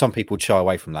mean, some people shy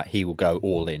away from that. He will go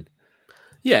all in.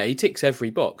 Yeah, he ticks every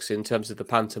box in terms of the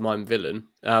pantomime villain.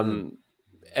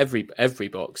 Every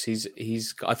box.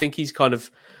 I think he's kind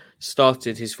of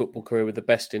started his football career with the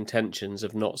best intentions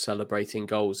of not celebrating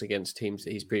goals against teams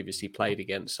that he's previously played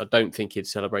against. I don't think he'd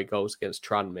celebrate goals against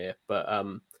Tranmere, but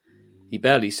he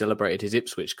barely celebrated his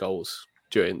Ipswich goals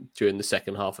during the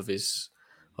second half of his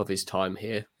time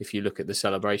here. If you look at the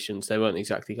celebrations, they weren't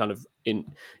exactly kind of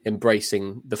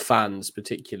embracing the fans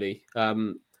particularly.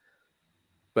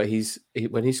 But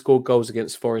when he scored goals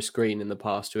against Forest Green in the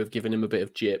past, who have given him a bit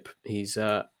of jip, he's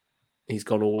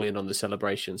gone all in on the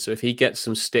celebration. So if he gets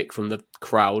some stick from the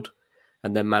crowd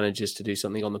and then manages to do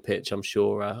something on the pitch, I'm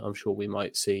sure we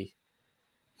might see.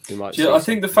 I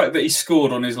think the fact that he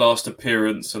scored on his last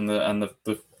appearance and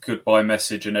the goodbye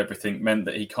message and everything meant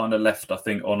that he kind of left, I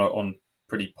think, on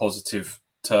pretty positive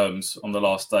terms on the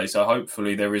last day. So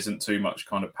hopefully there isn't too much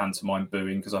kind of pantomime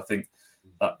booing, because I think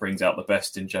that brings out the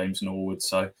best in James Norwood.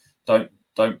 So don't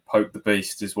poke the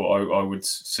beast is what I would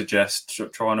suggest.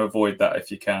 Try and avoid that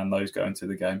if you can, those going to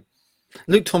the game.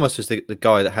 Luke Thomas was the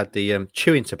guy that had the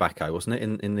chewing tobacco, wasn't it?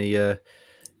 In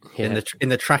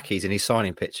the trackies in his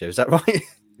signing picture. Is that right?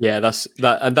 Yeah,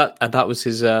 that was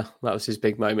his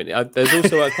big moment. There's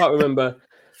also I can't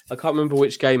remember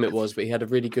which game it was, but he had a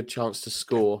really good chance to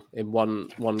score in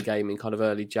one game in kind of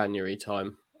early January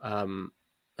time.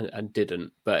 And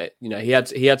didn't, but he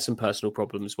had some personal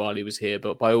problems while he was here,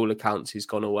 but by all accounts he's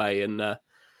gone away, and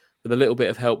with a little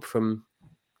bit of help from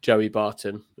Joey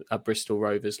Barton at Bristol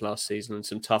Rovers last season and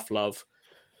some tough love,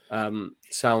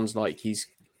 sounds like he's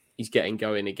getting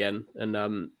going again,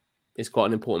 and is quite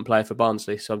an important player for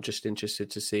Barnsley. So I'm just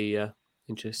interested to see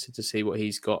what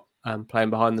he's got playing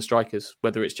behind the strikers,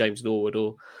 whether it's James Norwood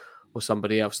or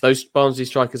somebody else. Those Barnsley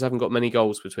strikers haven't got many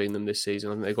goals between them this season.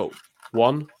 I think they've got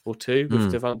one or two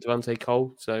with Devante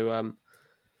Cole. So,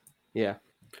 yeah,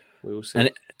 we will see. And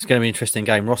it's going to be an interesting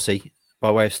game. Rossi,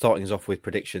 by way of starting us off with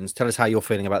predictions, tell us how you're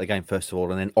feeling about the game, first of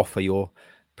all, and then offer your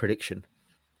prediction.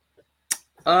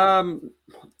 Of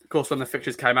course, when the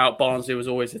fixtures came out, Barnsley was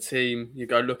always a team. You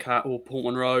go look at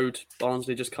Portman Road.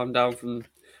 Barnsley just come down from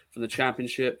the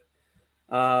Championship.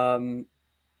 I'm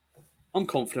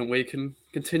confident we can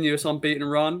continue this unbeaten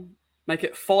run. Make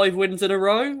it 5 wins in a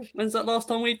row. When's that last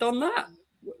time we've done that?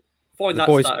 Find that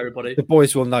stat, everybody. The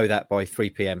boys will know that by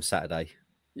 3 p.m. Saturday.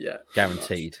 Yeah,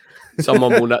 guaranteed.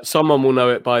 Someone will know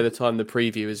it by the time the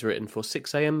preview is written for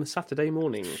 6 a.m. Saturday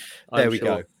morning. There we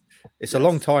go. It's a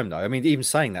long time though. I mean, even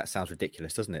saying that sounds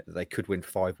ridiculous, doesn't it? That they could win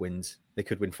 5 wins. They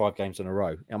could win 5 games in a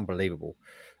row. Unbelievable.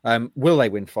 Will they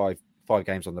win five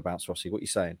games on the bounce, Rossi? What are you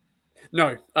saying?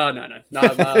 No. No.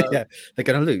 Yeah, they're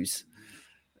going to lose.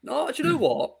 No, do you know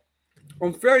what?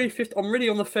 I'm really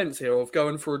on the fence here of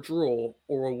going for a draw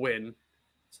or a win.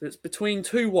 So it's between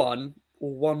 2-1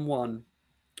 or 1-1.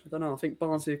 I don't know. I think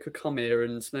Barnsley could come here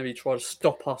and maybe try to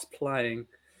stop us playing.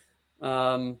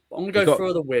 I'm going to go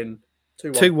for the win.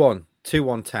 2-1.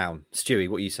 2-1 Town. Stewie,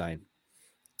 what are you saying?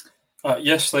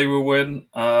 Yes, they will win.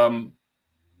 I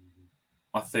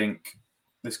think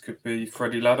this could be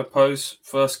Freddie Ladapo's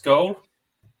first goal.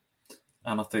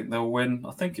 And I think they'll win.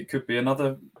 I think it could be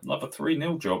another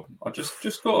 3-0 job. I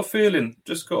just got a feeling.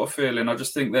 I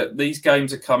just think that these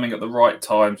games are coming at the right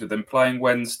times with them playing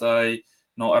Wednesday,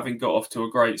 not having got off to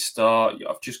a great start.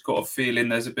 I've just got a feeling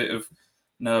there's a bit of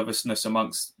nervousness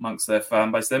amongst their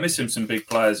fan base. They're missing some big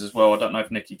players as well. I don't know if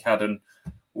Nicky Cadden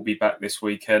will be back this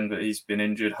weekend, but he's been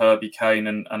injured. Herbie Kane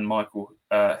and Michael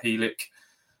Heelick.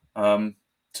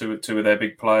 Two of their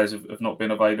big players have not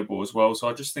been available as well. So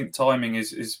I just think timing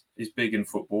is big in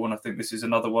football, and I think this is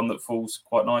another one that falls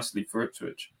quite nicely for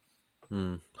Ipswich.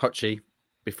 Hutchie,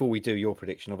 before we do your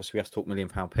prediction, obviously we have to talk £1 million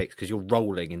picks because you're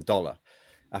rolling in dollar.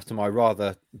 After my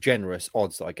rather generous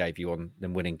odds that I gave you on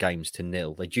them winning games to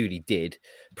 0, they duly did,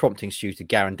 prompting Stu to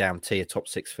guarantee a top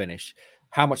 6 finish.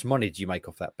 How much money did you make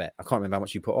off that bet? I can't remember how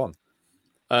much you put on.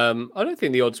 I don't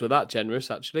think the odds were that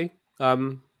generous, actually.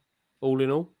 All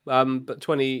in all, but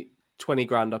 20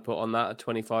 grand I put on that at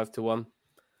 25 to 1,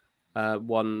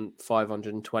 won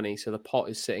 520. So the pot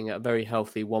is sitting at a very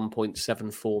healthy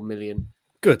 1.74 million.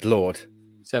 Good Lord.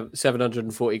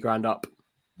 740 grand up.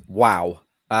 Wow.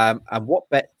 And what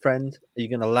bet, friend, are you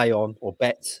going to lay on or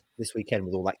bet this weekend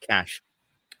with all that cash?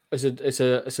 It's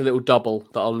a little double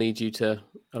that I'll need you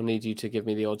to give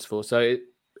me the odds for. So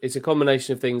it's a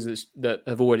combination of things that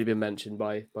have already been mentioned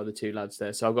by the two lads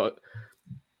there. So I've got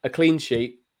a clean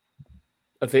sheet,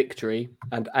 a victory,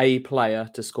 and a player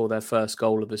to score their first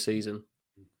goal of the season.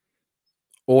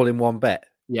 All in one bet.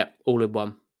 Yeah, all in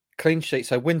one. Clean sheet.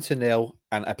 So win to nil,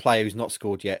 and a player who's not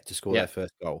scored yet to score their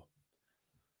first goal.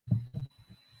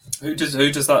 Who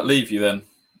does that leave you then?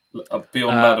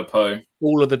 Beyond Ladapo?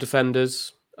 All of the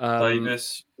defenders.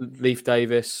 Davis. Leaf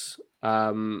Davis.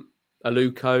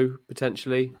 Aluko,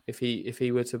 potentially, if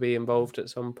he were to be involved at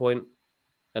some point.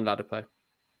 And Ladapo.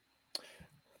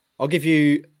 I'll give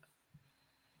you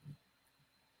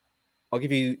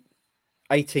 18-1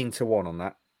 on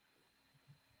that.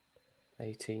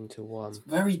 18-1. It's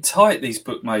very tight, these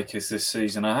bookmakers this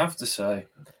season, I have to say.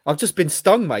 I've just been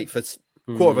stung, mate, for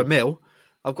 $250,000.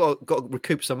 I've got to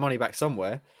recoup some money back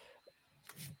somewhere.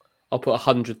 I'll put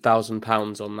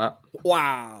 £100,000 on that.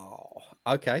 Wow.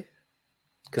 Okay.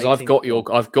 Because I've got your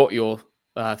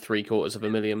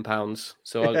 £750,000.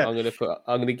 So I'm going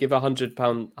to give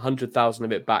 £100,000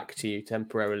 of it back to you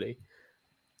temporarily.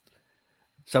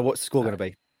 So what's the score going to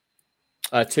be?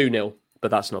 2-0, but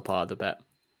that's not part of the bet.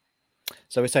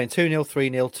 So we're saying 2-0,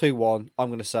 3-0, 2-1. I'm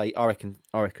going to say I reckon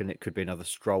it could be another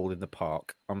stroll in the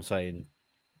park. I'm saying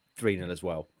 3-0 as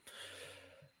well.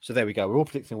 So there we go. We're all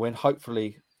predicting a win.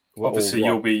 Hopefully, obviously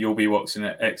you'll be watching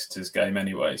Exeter's game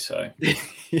anyway. So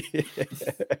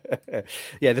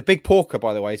yeah, the big porker,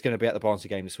 by the way, is going to be at the Barnsley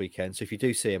game this weekend. So if you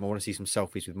do see him, I want to see some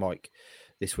selfies with Mike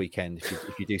this weekend.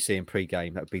 If you do see him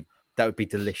pre-game, that would be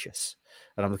delicious.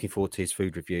 And I'm looking forward to his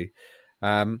food review.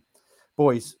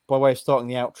 Boys, by way of starting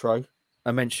the outro,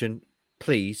 I mentioned,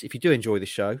 please, if you do enjoy the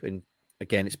show, and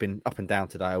again, it's been up and down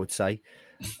today, I would say,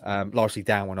 largely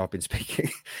down when I've been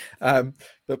speaking,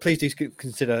 but please do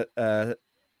consider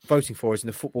voting for us in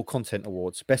the Football Content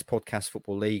Awards, Best Podcast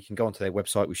Football League. You can go onto their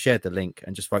website. We shared the link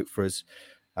and just vote for us.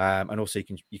 And also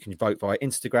you can vote via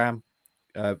Instagram.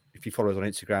 If you follow us on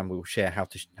Instagram, we will share how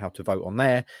to vote on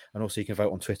there. And also you can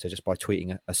vote on Twitter just by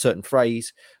tweeting a certain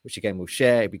phrase, which again we'll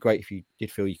share. It'd be great if you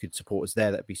did feel you could support us there.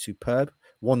 That'd be superb.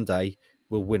 One day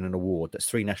we'll win an award. That's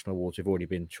 3 national awards we've already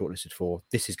been shortlisted for.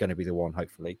 This is going to be the one,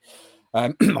 hopefully.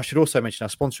 I should also mention our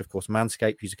sponsor, of course,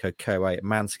 Manscaped. Use the code KOA at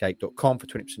manscaped.com for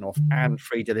 20% off and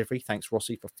free delivery. Thanks,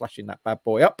 Rossi, for flashing that bad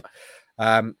boy up. Go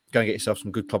and get yourself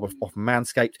some good club off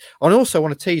Manscaped. I also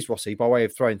want to tease, Rossi, by way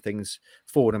of throwing things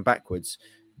forward and backwards.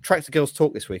 Tractor Girls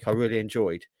Talk this week, I really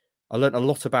enjoyed. I learned a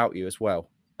lot about you as well.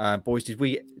 Boys,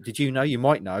 did you know, you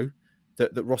might know,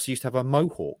 that Rossi used to have a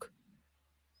mohawk?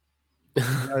 You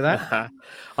know that?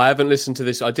 I haven't listened to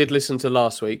this. I did listen to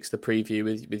last week's, the preview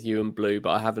with you and Blue, but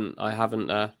I haven't listened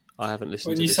to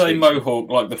when you this say week's. mohawk,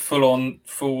 like the full on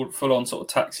sort of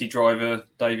taxi driver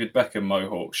David Beckham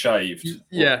mohawk, shaved.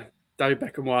 Yeah, David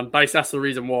Beckham one. Basically, that's the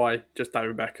reason why. Just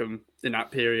David Beckham in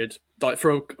that period, like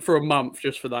for a month,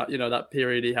 just for that, that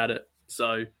period he had it.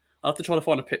 So I have to try to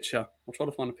find a picture. I'll try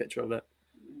to find a picture of it.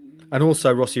 And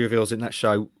also, Rossi reveals in that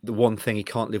show the one thing he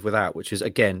can't live without, which is,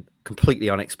 again, completely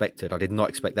unexpected. I did not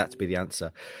expect that to be the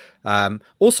answer.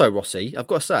 Also, Rossi, I've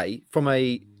got to say,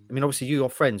 obviously you are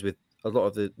friends with a lot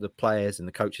of the players and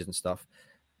the coaches and stuff.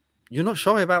 You're not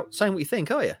shy about saying what you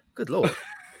think, are you? Good Lord.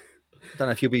 Don't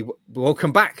know if you'll be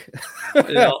welcome back.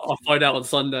 Yeah, I'll find out on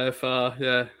Sunday if,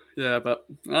 yeah, but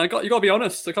you got to be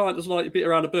honest. I can't just beat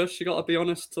around the bush. You got to be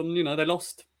honest, and they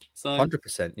lost. So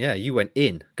 100%. Yeah, you went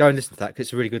in. Go and listen to that because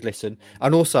it's a really good listen.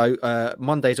 And also,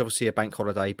 Monday's obviously a bank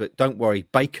holiday, but don't worry,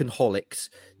 Baconholics.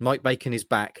 Mike Bacon is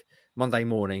back Monday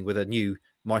morning with a new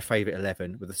My Favourite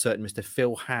 11 with a certain Mr.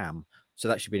 Phil Ham. So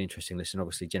that should be an interesting listen.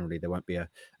 Obviously, generally there won't be a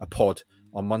pod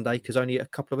on Monday because only a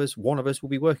couple of us, one of us will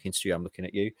be working. Stu, I'm looking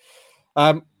at you.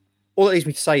 All that leaves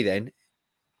me to say then,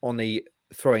 on the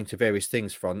throwing to various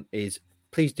things front, is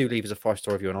please do leave us a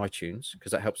 5-star review on iTunes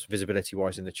because that helps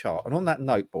visibility-wise in the chart. And on that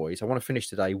note, boys, I want to finish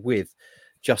today with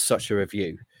just such a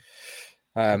review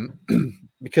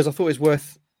because I thought it was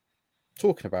worth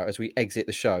talking about as we exit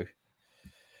the show. Let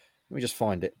me just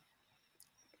find it.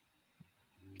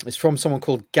 It's from someone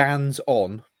called Gans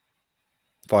On.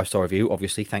 5-star review,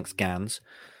 obviously. Thanks, Gans.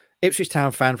 Ipswich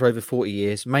Town fan for over 40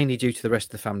 years, mainly due to the rest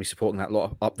of the family supporting that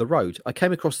lot up the road. I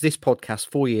came across this podcast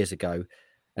 4 years ago,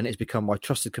 and it's become my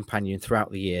trusted companion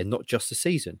throughout the year, not just the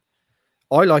season.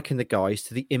 I liken the guys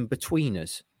to the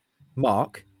in-betweeners.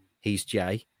 Mark, he's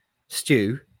Jay.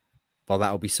 Stu, well,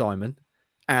 that'll be Simon.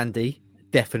 Andy,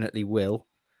 definitely Will.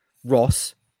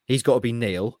 Ross, he's got to be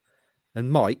Neil.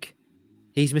 And Mike,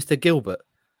 he's Mr. Gilbert.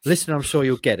 Listen, I'm sure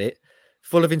you'll get it.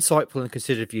 Full of insightful and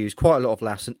considered views, quite a lot of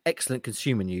laughs and excellent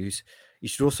consumer news. You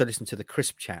should also listen to the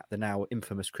Crisp Chat, the now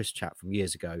infamous Crisp Chat from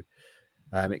years ago.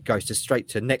 It goes straight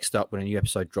to next up when a new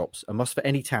episode drops. A must for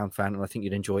any Town fan, and I think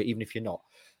you'd enjoy it, even if you're not.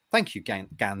 Thank you,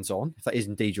 Ganzon, if that is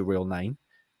indeed your real name.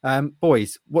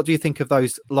 Boys, what do you think of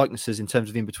those likenesses in terms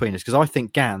of the in-betweeners? Because I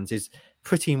think Gans is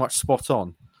pretty much spot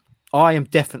on. I am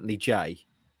definitely Jay.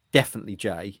 Definitely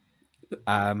Jay.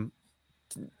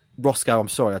 Roscoe, I'm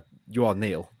sorry, you are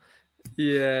Neil.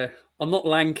 Yeah, I'm not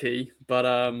lanky, but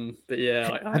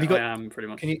yeah, I am pretty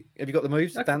much. Have you got the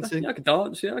moves? Dancing? I could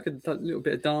dance. Yeah, I could do a little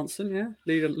bit of dancing. Yeah,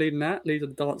 lead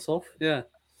the dance off. Yeah.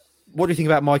 What do you think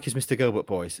about Mike as Mr. Gilbert,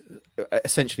 boys?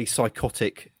 Essentially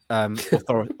psychotic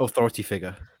authority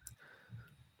figure.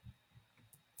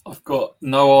 I've got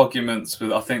no arguments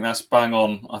with. I think that's bang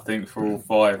on. I think for all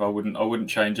five, I wouldn't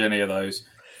change any of those.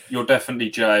 You're definitely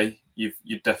Jay. You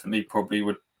definitely probably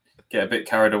would get a bit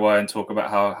carried away and talk about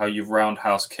how you've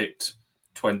roundhouse kicked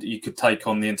 20. You could take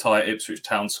on the entire Ipswich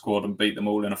Town squad and beat them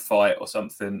all in a fight or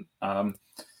something. Apart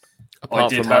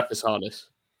from Marcus Harness.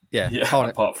 Yeah.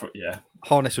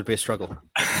 Harness would be a struggle.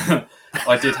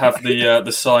 I did have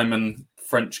the Simon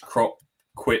French crop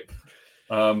quip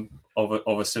of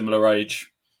a similar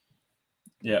age.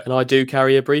 Yeah. And I do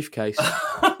carry a briefcase.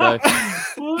 So.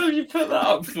 What have you put that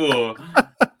up for?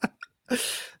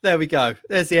 There we go.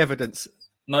 There's the evidence.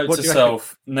 Note to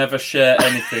self, never share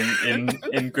anything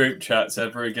in group chats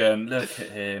ever again. Look at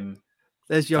him.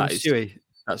 There's young Stewie.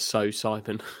 That's so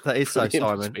Simon. That is so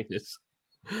Simon.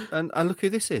 And look who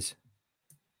this is.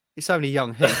 It's only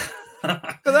young him. Look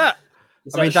at that.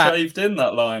 That shaved in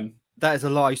that line. That is a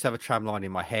lie. I used to have a tram line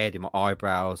in my head, in my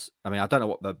eyebrows. I mean, I don't know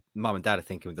what the mum and dad are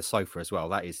thinking with the sofa as well.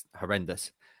 That is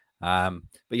horrendous. But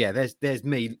yeah, there's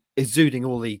me exuding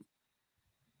all the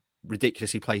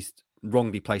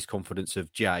wrongly placed confidence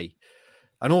of Jay.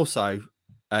 And also,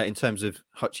 in terms of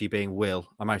Hutchie being Will,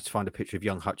 I managed to find a picture of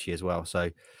young Hutchie as well. So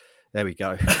there we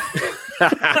go.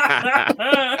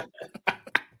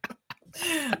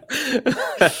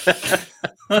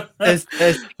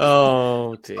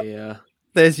 Oh dear.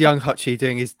 There's young Hutchie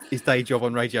doing his day job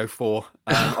on Radio 4.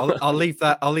 I'll leave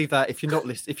that. If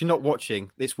you're not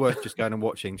watching, it's worth just going and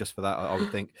watching just for that. I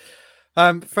would think.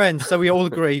 Friends, so we all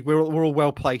agree we're all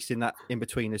well placed in that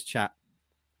in-betweeners chat.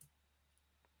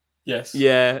 Yes.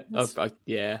 Yeah.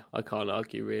 I can't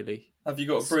argue really. Have you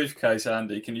got a briefcase,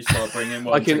 Andy? Can you start bringing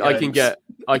one?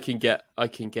 I can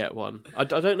get one. I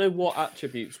don't know what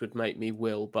attributes would make me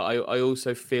Will, but I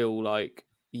also feel like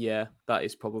that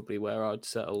is probably where I'd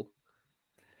settle.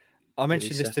 I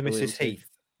mentioned this to Mrs. Heath,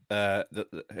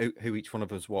 who each one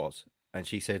of us was, and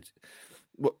she said,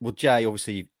 "Well, Jay,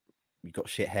 obviously you've got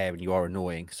shit hair and you are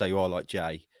annoying, so you are like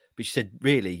Jay." But she said,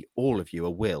 "Really, all of you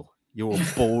are Will. You're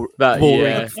all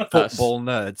boring football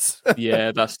nerds."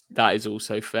 Yeah, that is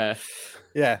also fair.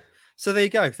 Yeah. So there you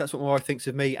go. That's what my wife thinks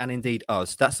of me and indeed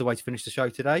us. That's the way to finish the show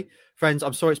today. Friends,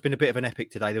 I'm sorry it's been a bit of an epic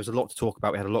today. There was a lot to talk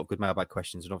about. We had a lot of good mailbag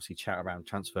questions and obviously chat around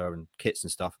transfer and kits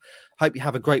and stuff. Hope you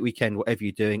have a great weekend, whatever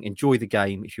you're doing. Enjoy the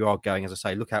game. If you are going, as I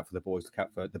say, look out for the boys. Look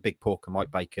out for the Big Pork and Mike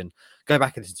Bacon. Go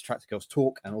back and listen to Tractor Girls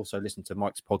Talk and also listen to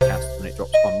Mike's podcast when it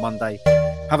drops on Monday.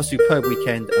 Have a superb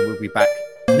weekend and we'll be back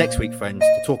next week, friends,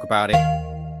 to talk about it.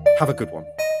 Have a good one.